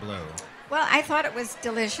Pittsburgh Blue? Well, I thought it was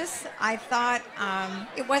delicious. I thought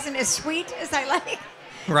it wasn't as sweet as I like.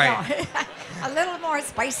 Right. No, a little more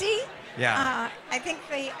spicy. Yeah. I think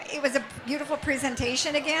it was a beautiful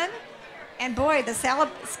presentation again. And boy, the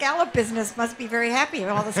scallop business must be very happy with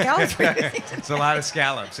all the scallops we're using. It's a lot of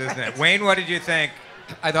scallops, isn't it? Wayne, what did you think?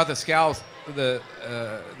 I thought the scallops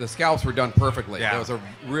were done perfectly. Yeah. That was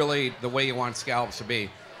really the way you want scallops to be.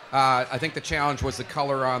 I think the challenge was the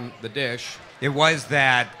color on the dish. It was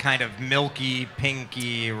that kind of milky,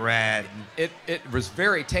 pinky red. It was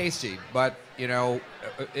very tasty, but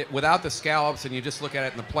without the scallops and you just look at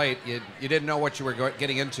it in the plate, you didn't know what you were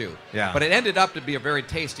getting into. Yeah. But it ended up to be a very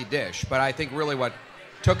tasty dish. But I think really what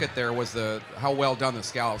took it there was how well done the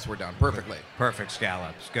scallops were done. Perfectly. Perfect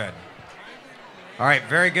scallops. Good. All right,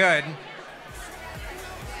 very good.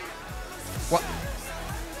 What?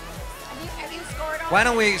 Have you scored all? Why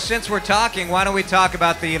don't we, since we're talking, why don't we talk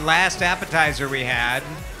about the last appetizer we had,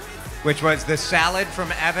 which was the salad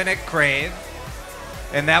from Evan at CRAVE.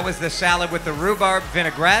 And that was the salad with the rhubarb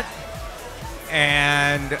vinaigrette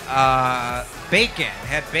and bacon.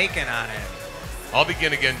 Had bacon on it. I'll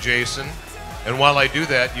begin again, Jason. And while I do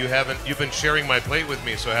that, you've been sharing my plate with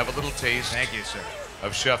me, so have a little taste. Thank you, sir.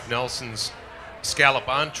 Of Chef Nelson's scallop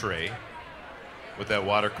entree with that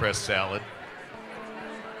watercress salad.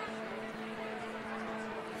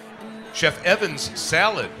 Chef Evan's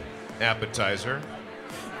salad appetizer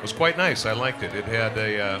was quite nice. I liked it. It had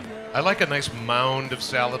I like a nice mound of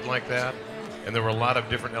salad like that, and there were a lot of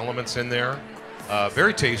different elements in there.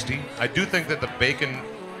 Very tasty. I do think that the bacon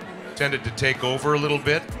tended to take over a little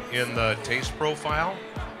bit in the taste profile,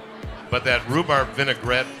 but that rhubarb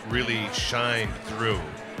vinaigrette really shined through.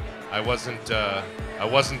 I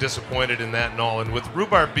wasn't disappointed in that and all. And with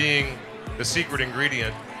rhubarb being the secret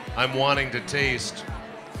ingredient, I'm wanting to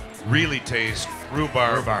really taste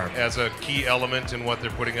rhubarb as a key element in what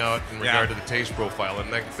they're putting out in regard to the taste profile.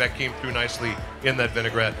 And that came through nicely in that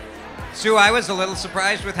vinaigrette. Sue, I was a little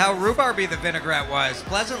surprised with how rhubarby the vinaigrette was.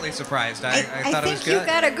 Pleasantly surprised. I thought it was think good. you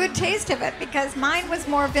got a good taste of it because mine was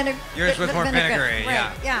more vinegar. Yours was more vinegary,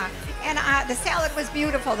 right, yeah. And the salad was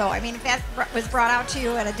beautiful, though. I mean, if that was brought out to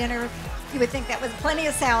you at a dinner, you would think that was plenty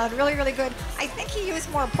of salad. Really, really good. I think he used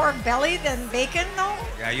more pork belly than bacon, though.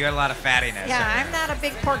 Yeah, you had a lot of fattiness. Yeah, I'm not a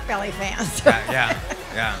big pork belly fan. So. Yeah.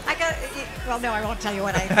 Well, no, I won't tell you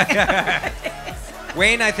what I think.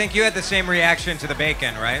 Wayne, I think you had the same reaction to the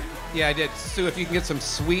bacon, right? Yeah, I did. Sue, if you can get some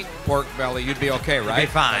sweet pork belly, you'd be okay, right? You'd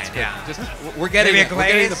be fine, That's good. yeah. Just, we're getting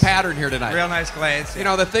the pattern here tonight. Real nice glaze. You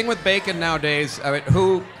know, the thing with bacon nowadays, I mean,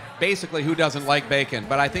 who doesn't like bacon?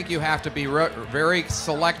 But I think you have to be very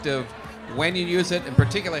selective when you use it, and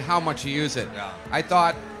particularly how much you use it. Yeah. I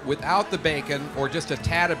thought without the bacon, or just a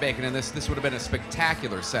tad of bacon in this would have been a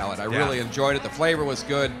spectacular salad. I really enjoyed it. The flavor was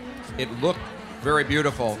good. It looked very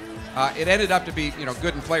beautiful. It ended up to be,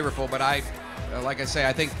 good and flavorful. But like I say,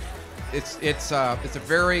 I think it's a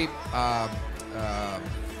very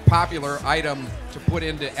popular item to put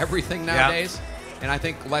into everything nowadays, and I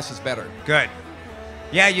think less is better. Good.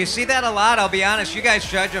 Yeah, you see that a lot. I'll be honest. You guys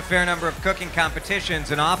judge a fair number of cooking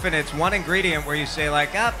competitions, and often it's one ingredient where you say, like,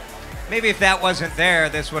 maybe if that wasn't there,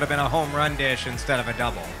 this would have been a home run dish instead of a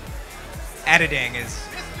double. Editing is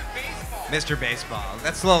Mr. Baseball.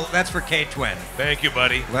 That's for K-Twin. Thank you,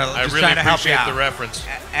 buddy. Well, I just really trying to help you appreciate out. the reference.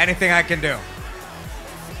 Anything I can do.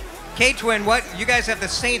 K-Twin, what? You guys have the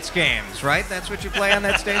Saints games, right? That's what you play on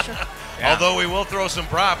that station? Although we will throw some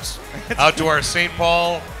props out to our St.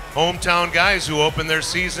 Paul hometown guys who open their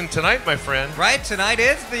season tonight, my friend. Right, tonight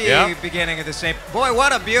is the beginning of the same. Boy,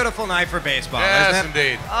 what a beautiful night for baseball, Yes, isn't it?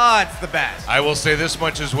 indeed. Oh, it's the best. I will say this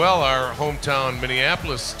much as well. Our hometown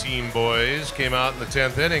Minneapolis team boys came out in the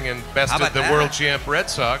 10th inning and bested about the that? world champ Red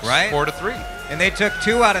Sox 4-3. And they took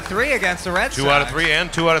 2 out of 3 against the Red Sox. 2 out of 3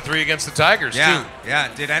 and 2 out of 3 against the Tigers, too.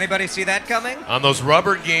 Yeah. Did anybody see that coming? On those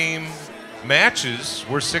rubber game matches,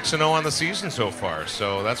 we're 6-0 on the season so far,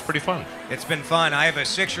 so that's pretty fun. It's been fun. I have a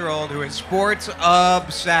 6-year-old who is sports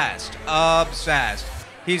obsessed. Obsessed.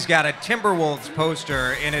 He's got a Timberwolves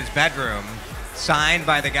poster in his bedroom signed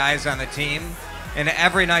by the guys on the team, and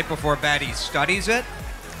every night before bed he studies it.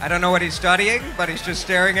 I don't know what he's studying, but he's just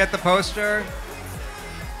staring at the poster.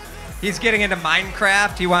 He's getting into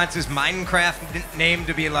Minecraft. He wants his Minecraft name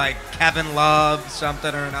to be like Kevin Love,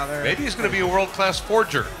 something or another. Maybe he's going to be a world-class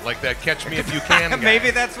forger, like that Catch Me If You Can guy. Maybe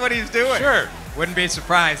that's what he's doing. Sure. Wouldn't be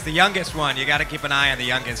surprised. The youngest one, you got to keep an eye on the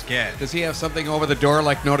youngest kid. Does he have something over the door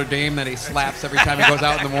like Notre Dame that he slaps every time he goes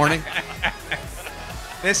out in the morning?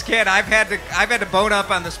 This kid, I've had to bone up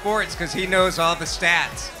on the sports because he knows all the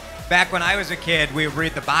stats. Back when I was a kid, we would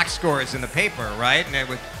read the box scores in the paper, right? And it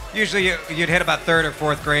would usually you'd hit about 3rd or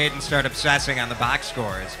 4th grade and start obsessing on the box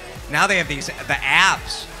scores. Now they have the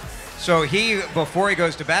apps. So he, before he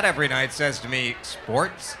goes to bed every night, says to me,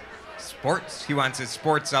 "Sports." He wants his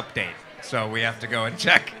sports update. So we have to go and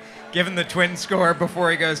check. Give him the twin score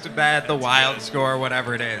before he goes to bed, the wild score,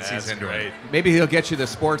 whatever it is. That's he's into great. it. Maybe he'll get you the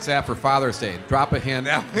sports app for Father's Day. Drop a hint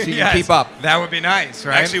so you Yes, can keep up. That would be nice,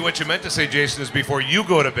 right? Actually, what you meant to say, Jason, is before you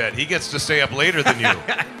go to bed, he gets to stay up later than you.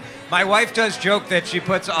 My wife does joke that she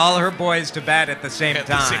puts all her boys to bed at the same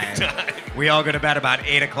time. We all go to bed about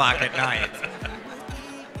 8 o'clock at night.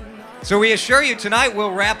 So we assure you tonight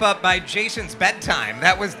we'll wrap up by Jason's bedtime.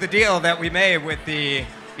 That was the deal that we made with the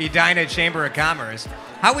Edina Chamber of Commerce.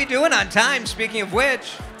 How we doing on time, speaking of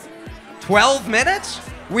which? 12 minutes?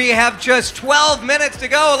 We have just 12 minutes to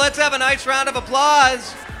go. Let's have a nice round of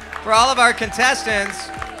applause for all of our contestants.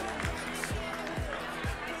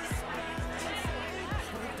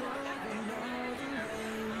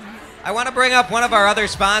 I want to bring up one of our other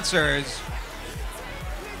sponsors.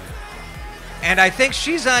 And I think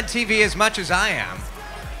she's on TV as much as I am.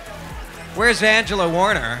 Where's Angela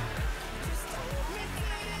Warner?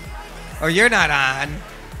 Oh, you're not on.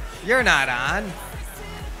 You're not on.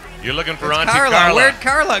 You're looking for It's Auntie Carla. Carla. Where'd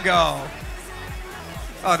Carla go?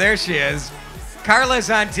 Oh, there she is.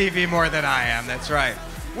 Carla's on TV more than I am. That's right.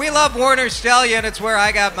 We love Warner Stellian. It's where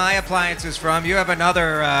I got my appliances from. You have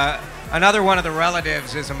another one of the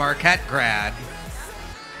relatives is a Marquette grad.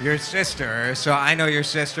 Your sister. So I know your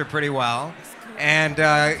sister pretty well. And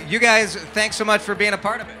you guys, thanks so much for being a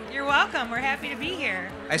part of it. You're welcome. We're happy to be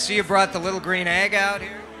here. I see you brought the little green egg out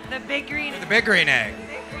here. The big green. The big green egg.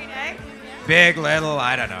 Big green egg. Big, little,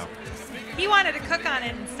 I don't know. He wanted to cook on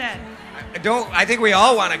it instead. I think we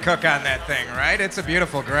all want to cook on that thing, right? It's a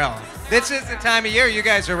beautiful grill. This is the time of year you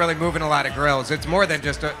guys are really moving a lot of grills. It's more than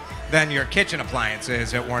just than your kitchen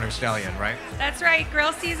appliances at Warner Stellian, right? That's right.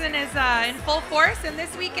 Grill season is in full force, and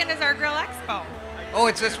this weekend is our Grill Expo. Oh,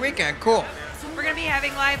 it's this weekend. Cool. We're going to be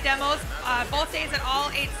having live demos both days at all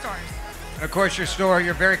 8 stores. And of course, your store,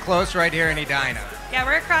 you're very close right here in Edina. Yeah,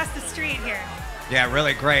 we're across the street here. Yeah,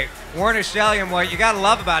 really great. Warner Stellian, what you got to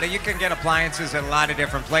love about it, you can get appliances at a lot of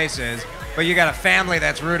different places, but you got a family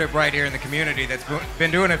that's rooted right here in the community that's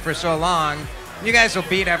been doing it for so long. You guys will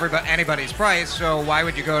beat anybody's price, so why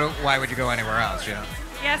would you go anywhere else, you know?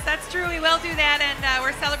 Yes, that's true. We will do that, and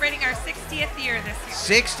we're celebrating our 60th year this year.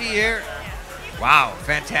 60 year? Wow,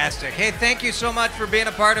 fantastic. Hey, thank you so much for being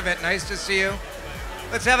a part of it. Nice to see you.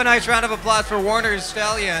 Let's have a nice round of applause for Warner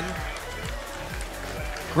Stellian.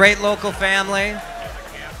 Great local family.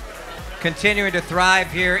 Continuing to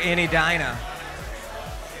thrive here in Edina.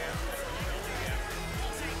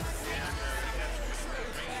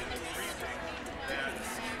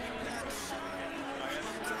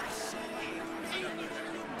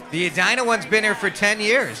 The Edina one's been here for 10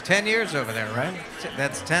 years. 10 years over there, right?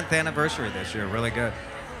 That's 10th anniversary this year. Really good.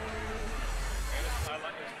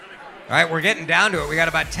 All right, we're getting down to it. We got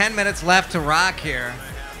about 10 minutes left to rock here.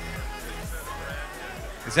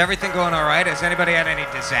 Is everything going all right? Has anybody had any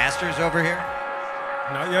disasters over here?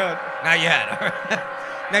 Not yet. Not yet.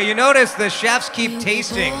 Now, you notice the chefs keep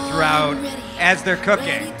tasting throughout as they're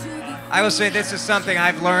cooking. I will say this is something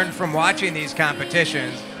I've learned from watching these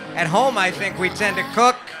competitions. At home, I think we tend to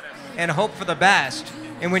cook and hope for the best.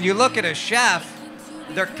 And when you look at a chef,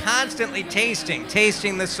 they're constantly tasting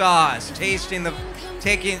the sauce, tasting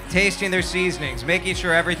their seasonings, making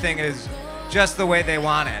sure everything is just the way they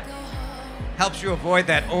want it. Helps you avoid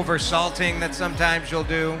that over salting that sometimes you'll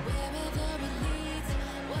do.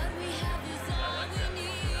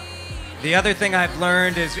 The other thing I've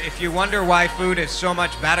learned is if you wonder why food is so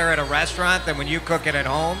much better at a restaurant than when you cook it at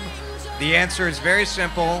home, the answer is very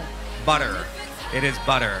simple: butter. It is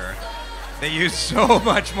butter. They use so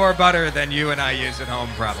much more butter than you and I use at home,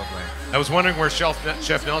 probably. I was wondering where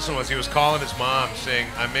Chef Nelson was. He was calling his mom saying,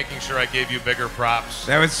 I'm making sure I gave you bigger props.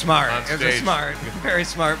 That was smart. On It was a stage. smart, very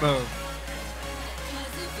smart move.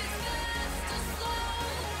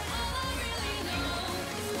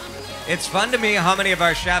 It's fun to me how many of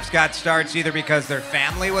our chefs got starts either because their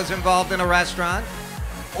family was involved in a restaurant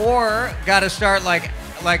or got a start like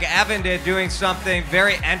Evan did, doing something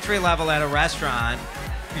very entry level at a restaurant.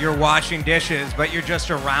 You're washing dishes, but you're just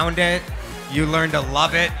around it. You learn to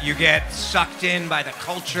love it. You get sucked in by the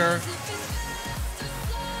culture.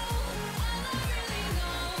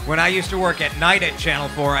 When I used to work at night at Channel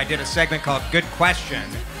 4, I did a segment called Good Question,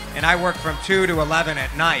 and I worked from 2 to 11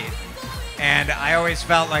 at night. And I always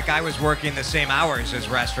felt like I was working the same hours as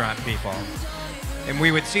restaurant people. And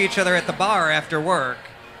we would see each other at the bar after work.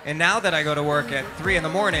 And now that I go to work at 3 in the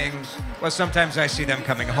morning, well, sometimes I see them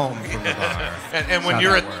coming home from the bar. and when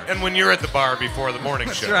you're at the bar before the morning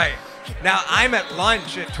show. That's right. Now I'm at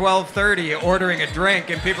lunch at 12:30 ordering a drink,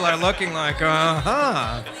 and people are looking like,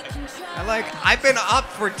 I've been up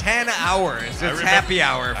for 10 hours. It's happy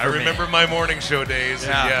hour for me. I remember my morning show days.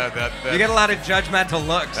 Yeah. And that you get a lot of judgmental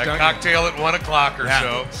looks, that don't cocktail at 1 o'clock or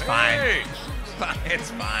so. It's fine. Hey. It's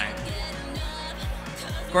fine.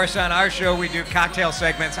 Of course, on our show, we do cocktail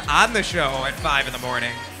segments on the show at 5 in the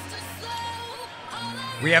morning.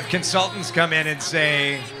 We have consultants come in and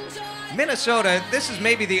say, Minnesota, this is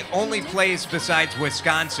maybe the only place besides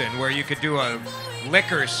Wisconsin where you could do a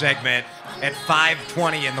liquor segment at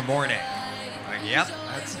 5:20 in the morning. Like, yep,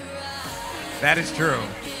 that is true.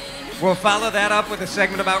 We'll follow that up with a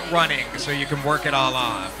segment about running so you can work it all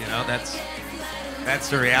off. You know, that's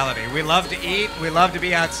the reality. We love to eat. We love to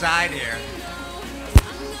be outside here.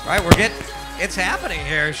 All right, it's happening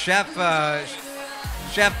here. Chef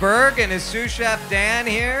Berg and his sous chef Dan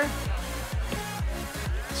here,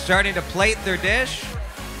 starting to plate their dish.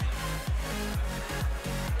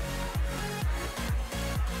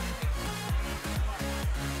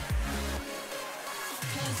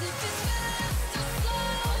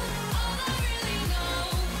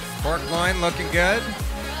 Pork loin looking good.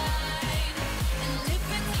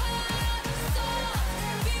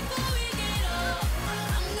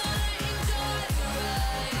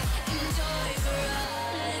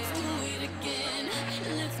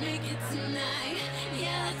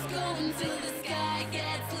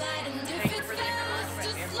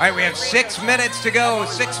 All right, we have 6 minutes to go.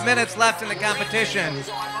 6 minutes left in the competition.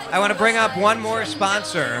 I want to bring up one more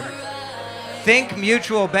sponsor. Think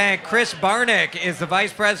Mutual Bank. Chris Barnick is the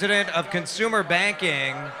Vice President of Consumer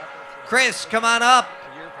Banking. Chris, come on up.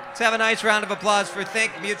 Let's have a nice round of applause for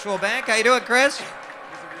Think Mutual Bank. How you doing, Chris?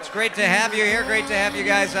 It's great to have you here. Great to have you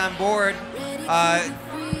guys on board.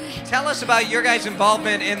 Tell us about your guys'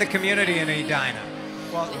 involvement in the community in Edina.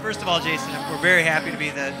 Well, first of all, Jason, we're very happy to be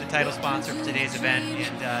the title sponsor for today's event.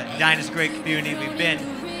 And Edina's a great community. We've been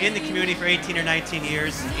in the community for 18 or 19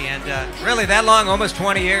 years. And really, that long? Almost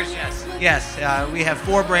 20 years? Yes. We have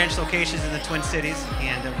 4 branch locations in the Twin Cities.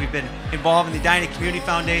 And we've been involved in the Edina Community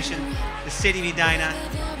Foundation, the City of Edina.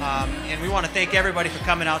 And we want to thank everybody for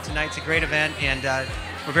coming out tonight. It's a great event. And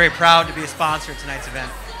we're very proud to be a sponsor of tonight's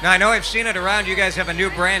event. Now, I know I've seen it around. You guys have a new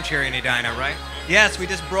branch here in Edina, right? Yes, we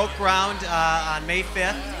just broke ground on May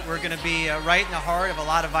 5th. We're going to be right in the heart of a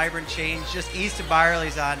lot of vibrant change, just east of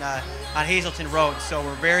Byerly's on Hazelton Road. So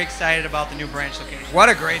we're very excited about the new branch location. What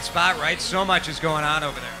a great spot, right? So much is going on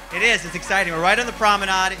over there. It is. It's exciting. We're right on the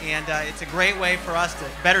promenade, and it's a great way for us to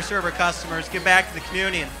better serve our customers, give back to the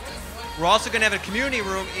community. And we're also going to have a community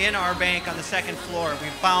room in our bank on the 2nd floor.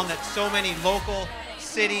 We've found that so many local,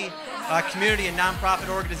 city, community, and nonprofit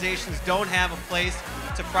organizations don't have a place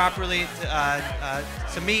to properly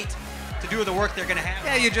to meet, to do the work they're going to have.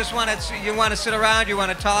 Yeah, you want to sit around, you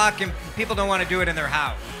want to talk, and people don't want to do it in their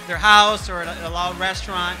house. Their house or a loud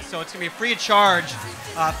restaurant. So it's going to be free of charge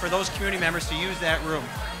for those community members to use that room.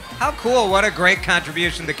 How cool! What a great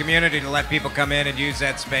contribution to the community to let people come in and use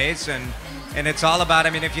that space. And it's all about. I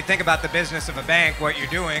mean, if you think about the business of a bank, what you're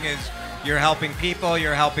doing is you're helping people,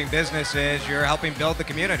 you're helping businesses, you're helping build the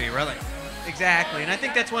community, really. Exactly, and I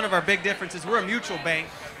think that's one of our big differences. We're a mutual bank,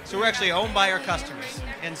 so we're actually owned by our customers.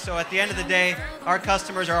 And so at the end of the day, our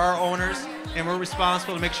customers are our owners, and we're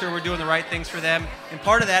responsible to make sure we're doing the right things for them. And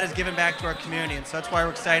part of that is giving back to our community, and so that's why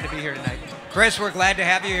we're excited to be here tonight. Chris, we're glad to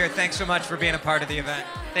have you here. Thanks so much for being a part of the event.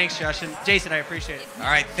 Thanks, Josh, and Jason, I appreciate it. All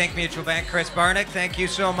right, Think Mutual Bank, Chris Barnick, thank you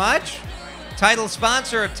so much. Title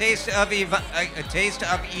sponsor of Taste of Edina.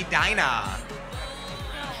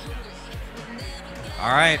 All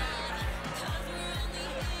right.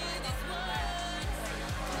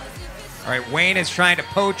 All right, Wayne is trying to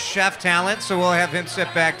poach chef talent, so we'll have him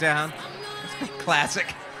sit back down. Classic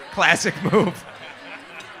move.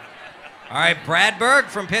 All right, Brad Berg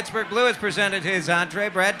from Pittsburgh Blue has presented his entree.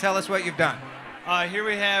 Brad, tell us what you've done. Here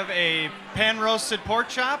we have a pan-roasted pork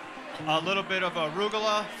chop, a little bit of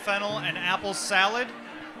arugula, fennel, and apple salad,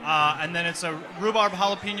 and then it's a rhubarb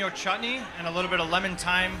jalapeno chutney and a little bit of lemon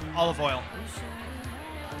thyme olive oil.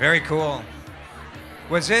 Very cool.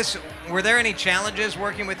 Were there any challenges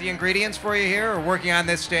working with the ingredients for you here or working on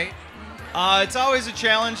this stage? It's always a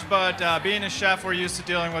challenge, but being a chef, we're used to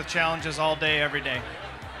dealing with challenges all day, every day.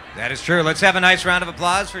 That is true. Let's have a nice round of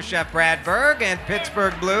applause for Chef Brad Berg and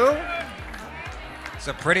Pittsburgh Blue. It's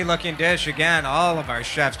a pretty looking dish. Again, all of our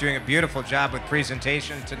chefs doing a beautiful job with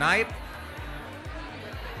presentation tonight.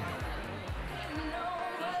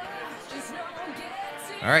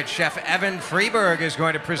 All right, Chef Evan Freeberg is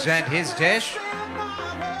going to present his dish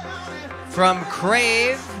from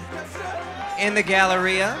CRAVE in the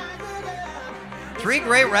Galleria. 3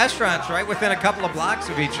 great restaurants right within a couple of blocks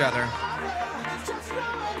of each other.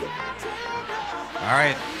 All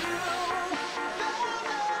right.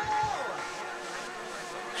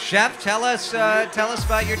 Chef, tell us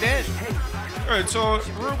about your dish. All right, so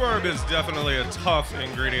rhubarb is definitely a tough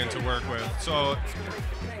ingredient to work with. So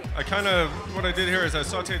what I did here is I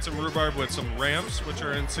sauteed some rhubarb with some ramps, which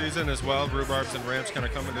are in season as well. Rhubarbs and ramps kind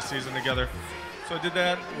of come into season together. So I did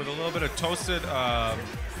that with a little bit of toasted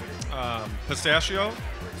pistachio,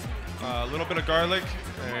 a little bit of garlic,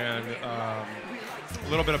 and a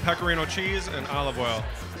little bit of pecorino cheese and olive oil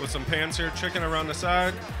with some pan-seared chicken around the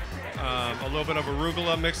side, a little bit of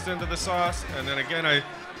arugula mixed into the sauce, and then again,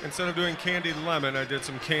 instead of doing candied lemon, I did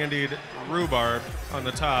some candied rhubarb on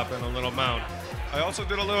the top and a little mound. I also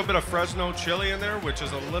did a little bit of Fresno chili in there, which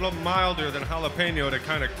is a little milder than jalapeno to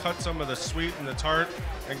kind of cut some of the sweet and the tart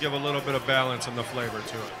and give a little bit of balance in the flavor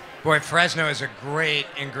to it. Boy, Fresno is a great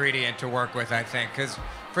ingredient to work with, I think, because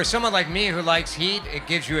for someone like me who likes heat, it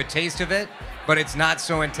gives you a taste of it, but it's not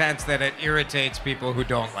so intense that it irritates people who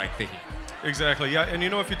don't like the heat. Exactly, yeah, and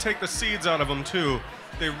if you take the seeds out of them too,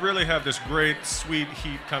 they really have this great sweet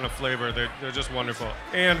heat kind of flavor. They're just wonderful.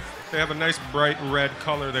 And they have a nice bright red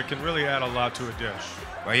color that can really add a lot to a dish.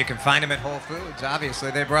 Well, you can find them at Whole Foods,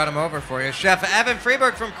 obviously. They brought them over for you. Chef Evan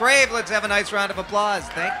Freeberg from CRAVE, let's have a nice round of applause.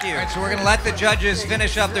 Thank you. All right, so we're going to let the judges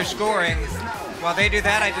finish up their scoring. While they do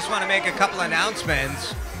that, I just want to make a couple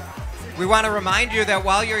announcements. We want to remind you that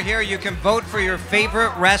while you're here, you can vote for your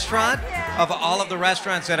favorite restaurant of all of the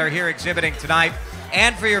restaurants that are here exhibiting tonight,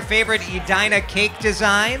 and for your favorite Edina cake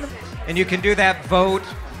design. And you can do that vote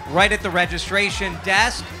right at the registration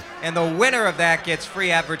desk, and the winner of that gets free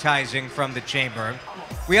advertising from the Chamber.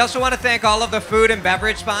 We also want to thank all of the food and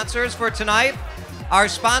beverage sponsors for tonight. Our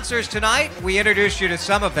sponsors tonight, we introduced you to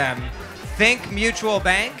some of them. Think Mutual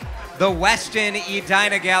Bank, the Westin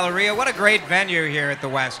Edina Galleria. What a great venue here at the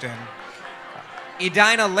Westin.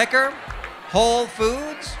 Edina Liquor, Whole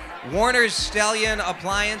Foods, Warner's Stellion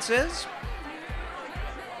Appliances.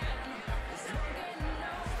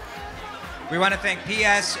 We want to thank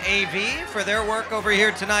PSAV for their work over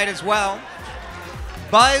here tonight as well.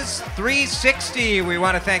 Buzz 360, we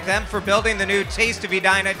want to thank them for building the new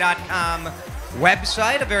tasteofedina.com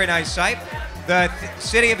website, a very nice site. The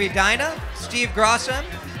City of Edina, Steve Grossam,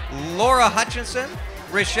 Laura Hutchinson,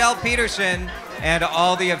 Rochelle Peterson, and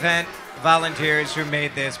all the event volunteers who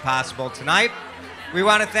made this possible tonight. We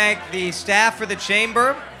want to thank the staff for the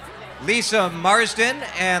Chamber, Lisa Marsden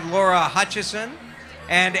and Laura Hutchison,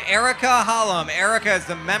 and Erica Hollum. Erica is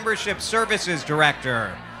the Membership Services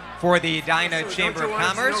Director for the Edina Chamber of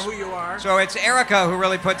Commerce. Know who you are? So it's Erica who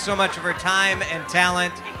really put so much of her time and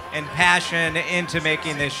talent and passion into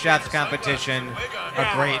making this chef's competition a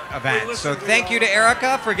great event. So thank you to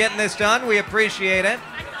Erica for getting this done. We appreciate it.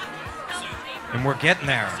 And we're getting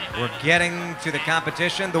there. We're getting to the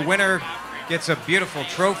competition. The winner gets a beautiful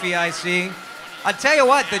trophy, I see. I'll tell you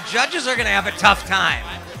what, the judges are going to have a tough time,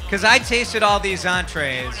 because I tasted all these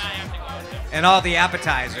entrees and all the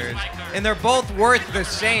appetizers, and they're both worth the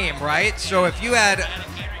same, right? So if you had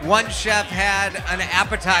one chef had an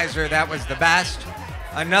appetizer that was the best,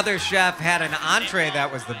 another chef had an entree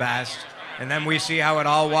that was the best, and then we see how it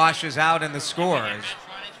all washes out in the scores.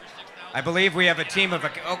 I believe we have a team of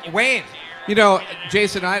Wayne. You know,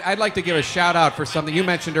 Jason, I'd like to give a shout out for something you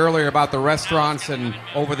mentioned earlier about the restaurants and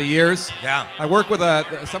over the years. Yeah. I work with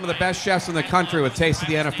some of the best chefs in the country with Taste of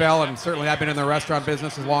the NFL, and certainly I've been in the restaurant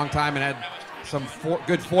business a long time and had some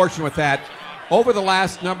good fortune with that. Over the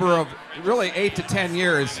last number of, really 8 to 10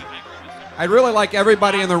 years, I'd really like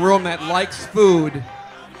everybody in the room that likes food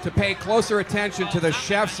to pay closer attention to the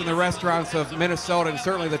chefs and the restaurants of Minnesota and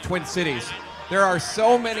certainly the Twin Cities. There are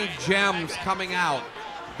so many gems coming out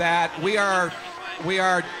that we got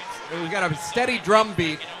a steady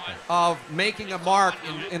drumbeat of making a mark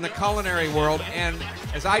in the culinary world. And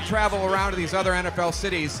as I travel around to these other NFL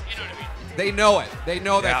cities, they know it. They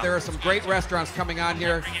know that there are some great restaurants coming on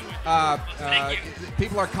here.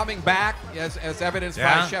 People are coming back, as evidenced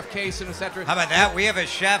by Chef Kaysen, etc. How about that? We have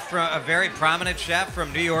a very prominent chef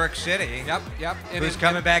from New York City. Yep. Who's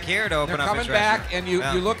coming back here to open up his restaurant. They're coming back,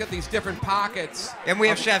 and you look at these different pockets. And we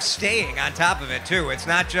have chefs staying on top of it, too. It's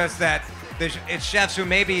not just that it's chefs who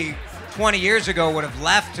maybe 20 years ago would have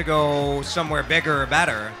left to go somewhere bigger or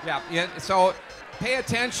better. Yeah. So pay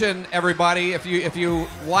attention, everybody. If you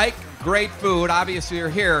like great food, obviously you're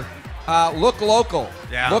here. Look local.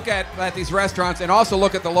 Yeah. Look at these restaurants, and also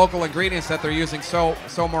look at the local ingredients that they're using so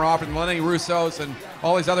more often. Lenny Russo's and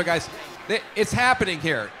all these other guys. It's happening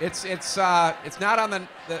here. It's not on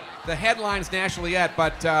the headlines nationally yet,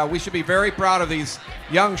 but we should be very proud of these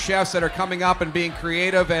young chefs that are coming up and being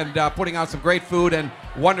creative and putting out some great food and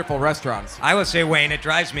wonderful restaurants. I will say, Wayne, it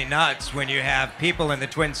drives me nuts when you have people in the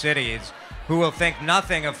Twin Cities who will think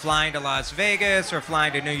nothing of flying to Las Vegas or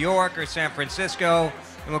flying to New York or San Francisco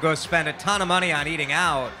and will go spend a ton of money on eating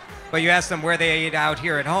out. But you ask them where they eat out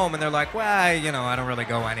here at home, and they're like, well, I don't really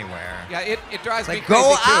go anywhere. Yeah, it drives me crazy,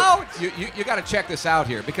 go too. out! You got to check this out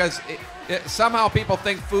here, because somehow people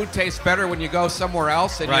think food tastes better when you go somewhere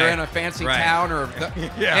else and you're in a fancy town.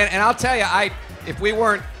 And I'll tell you, if we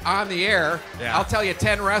weren't on the air, I'll tell you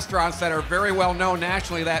 10 restaurants that are very well known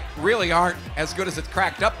nationally that really aren't as good as it's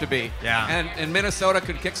cracked up to be. Yeah. And Minnesota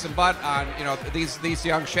could kick some butt on these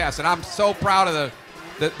young chefs. And I'm so proud of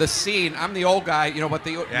the scene. I'm the old guy, but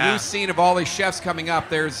the new scene of all these chefs coming up,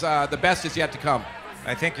 there's the best is yet to come.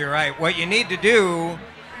 I think you're right. What you need to do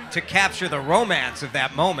to capture the romance of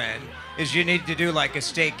that moment is you need to do like a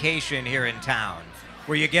staycation here in town,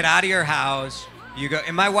 where you get out of your house, you go,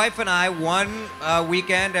 and my wife and I, one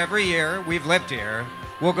weekend every year, we've lived here,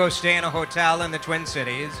 we'll go stay in a hotel in the Twin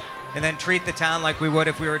Cities and then treat the town like we would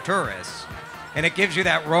if we were tourists. And it gives you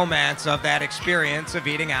that romance of that experience of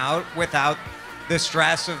eating out without the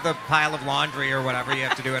stress of the pile of laundry or whatever you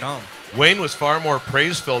have to do at home. Wayne was far more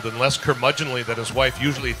praise-filled and less curmudgeonly than his wife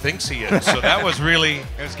usually thinks he is. So that was really...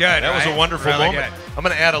 It was good, That was a wonderful really moment. Good. I'm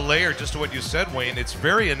going to add a layer just to what you said, Wayne. It's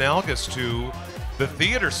very analogous to the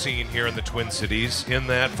theater scene here in the Twin Cities, in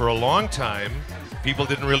that for a long time, people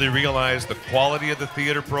didn't really realize the quality of the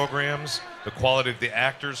theater programs, the quality of the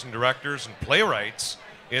actors and directors and playwrights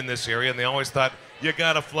in this area, and they always thought, you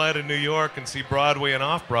got to fly to New York and see Broadway and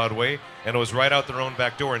off-Broadway, and it was right out their own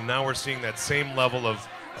back door, and now we're seeing that same level of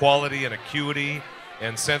quality and acuity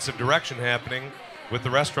and sense of direction happening with the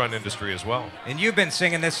restaurant industry as well. And you've been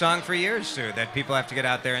singing this song for years, Sue, that people have to get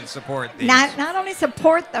out there and support these. Not only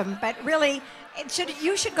support them, but really,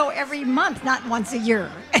 you should go every month, not once a year,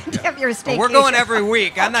 and have your staycation. Well, we're going every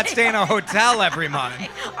week. I'm not staying in a hotel every month.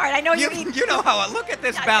 All right, I know you eat. You know how, look at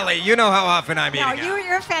this belly. You know how often I'm eating out.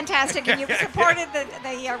 You're fantastic, and you've supported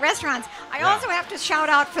the restaurants. I also have to shout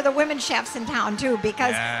out for the women chefs in town, too,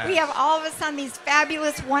 because we have all of a sudden these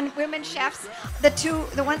fabulous women chefs.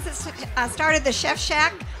 The ones that started the Chef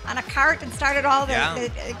Shack on a cart and started all the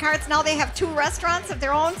carts. Now they have 2 restaurants of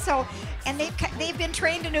their own, and they've been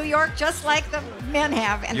trained in New York just like the men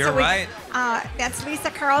have. And You're right. That's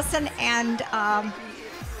Lisa Carlson and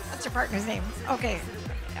what's her partner's name? Okay.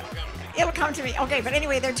 It'll come to me. Okay, but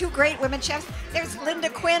anyway, they're 2 great women chefs. There's Linda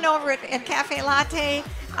Quinn over at Cafe Latte,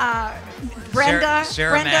 Brenda,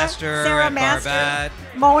 Sarah Master, Barbad,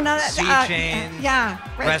 Mona, Sea Change,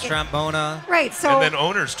 Restaurant Mona. Right, so. And then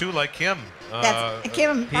owners, too, like Kim. That's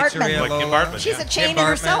Kim Bartman. Like Kim Bartman. She's a chain in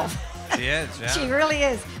herself. She is, yeah. She really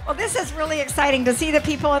is. Well, this is really exciting to see the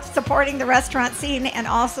people supporting the restaurant scene and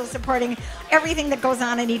also supporting everything that goes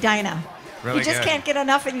on in Edina. Really you just can't get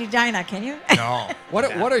enough in Edina, can you? No.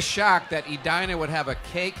 What a shock that Edina would have a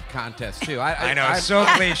cake contest, too. I know, it's so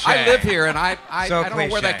cliche. I live here, and I So don't know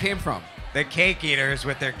where that cliche. came from. The cake eaters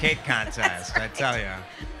with their cake contest, I tell you.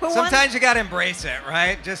 Who won? Sometimes you got to embrace it,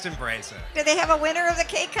 right? Just embrace it. Do they have a winner of the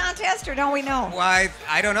cake contest, or don't we know? Why?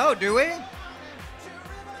 I don't know. Do we?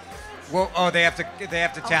 Well, they have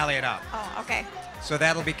to tally it up. Oh, okay. So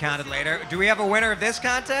that'll be counted later. Do we have a winner of this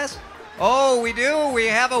contest? Oh, we do. We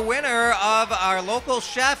have a winner of our local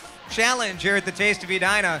chef challenge here at the Taste of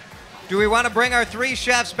Edina. Do we want to bring our 3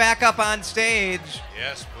 chefs back up on stage?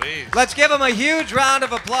 Yes, please. Let's give them a huge round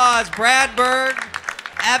of applause. Brad Berg,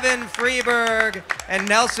 Evan Freeberg, and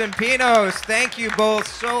Nelson Pinos. Thank you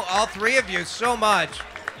both, all 3 of you, so much.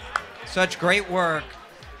 Such great work.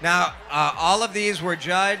 Now, all of these were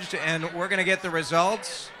judged, and we're going to get the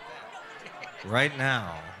results right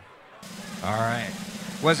now. All right.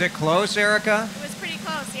 Was it close, Erica? It was pretty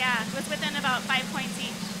close, yeah. It was within about 5 points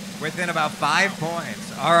each. Within about 5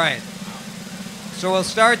 points. All right. So we'll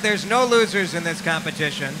start. There's no losers in this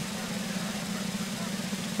competition.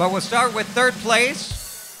 But we'll start with third place.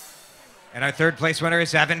 And our third place winner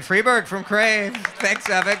is Evan Freeberg from CRAVE. Thanks,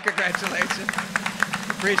 Evan. Congratulations.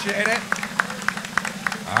 Appreciate it.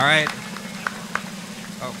 All right.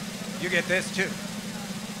 Oh, you get this too.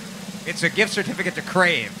 It's a gift certificate to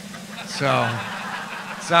CRAVE. So,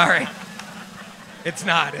 sorry. It's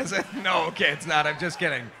not, is it? No, okay, it's not. I'm just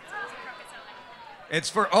kidding. It's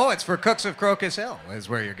for Cooks of Crocus Hill is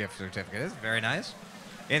where your gift certificate is. Very nice.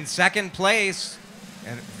 In second place,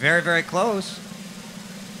 and very, very close,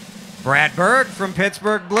 Brad Berg from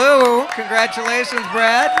Pittsburgh Blue. Congratulations,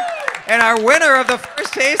 Brad. And our winner of the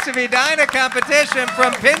first Taste of Edina competition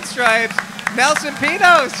from Pinstripes, Nelson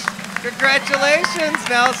Pinos. Congratulations,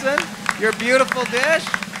 Nelson. Your beautiful dish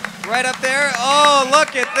right up there. Oh,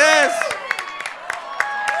 look at this.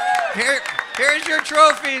 Here's your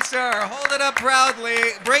trophy, sir. Hold it up proudly.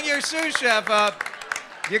 Bring your sous chef up.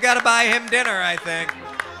 You got to buy him dinner, I think.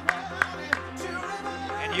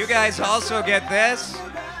 And you guys also get this.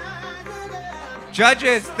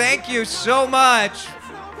 Judges, thank you so much.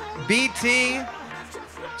 BT,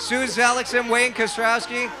 Sue Zellickson, Wayne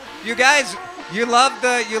Kostrowski. You guys, you love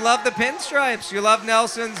the pinstripes. You love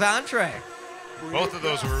Nelson's entree. Both of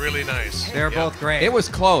those were really nice. They're both great. It was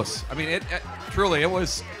close. I mean, it truly, it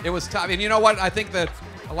was tough. And you know what? I think that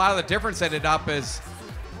a lot of the difference ended up is,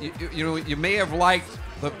 you may have liked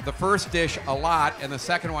the first dish a lot and the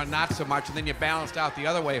second one not so much, and then you balanced out the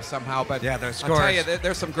other way somehow. But yeah, I'll tell you,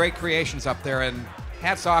 there's some great creations up there, and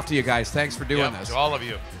hats off to you guys. Thanks for doing this. To all of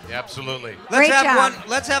you. Absolutely.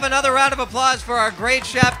 Let's have another round of applause for our great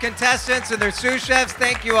chef contestants and their sous chefs.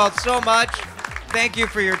 Thank you all so much. Thank you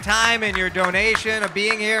for your time and your donation of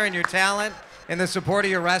being here and your talent and the support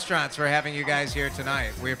of your restaurants for having you guys here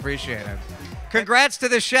tonight. We appreciate it. Congrats to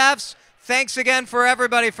the chefs. Thanks again for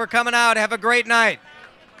everybody for coming out. Have a great night.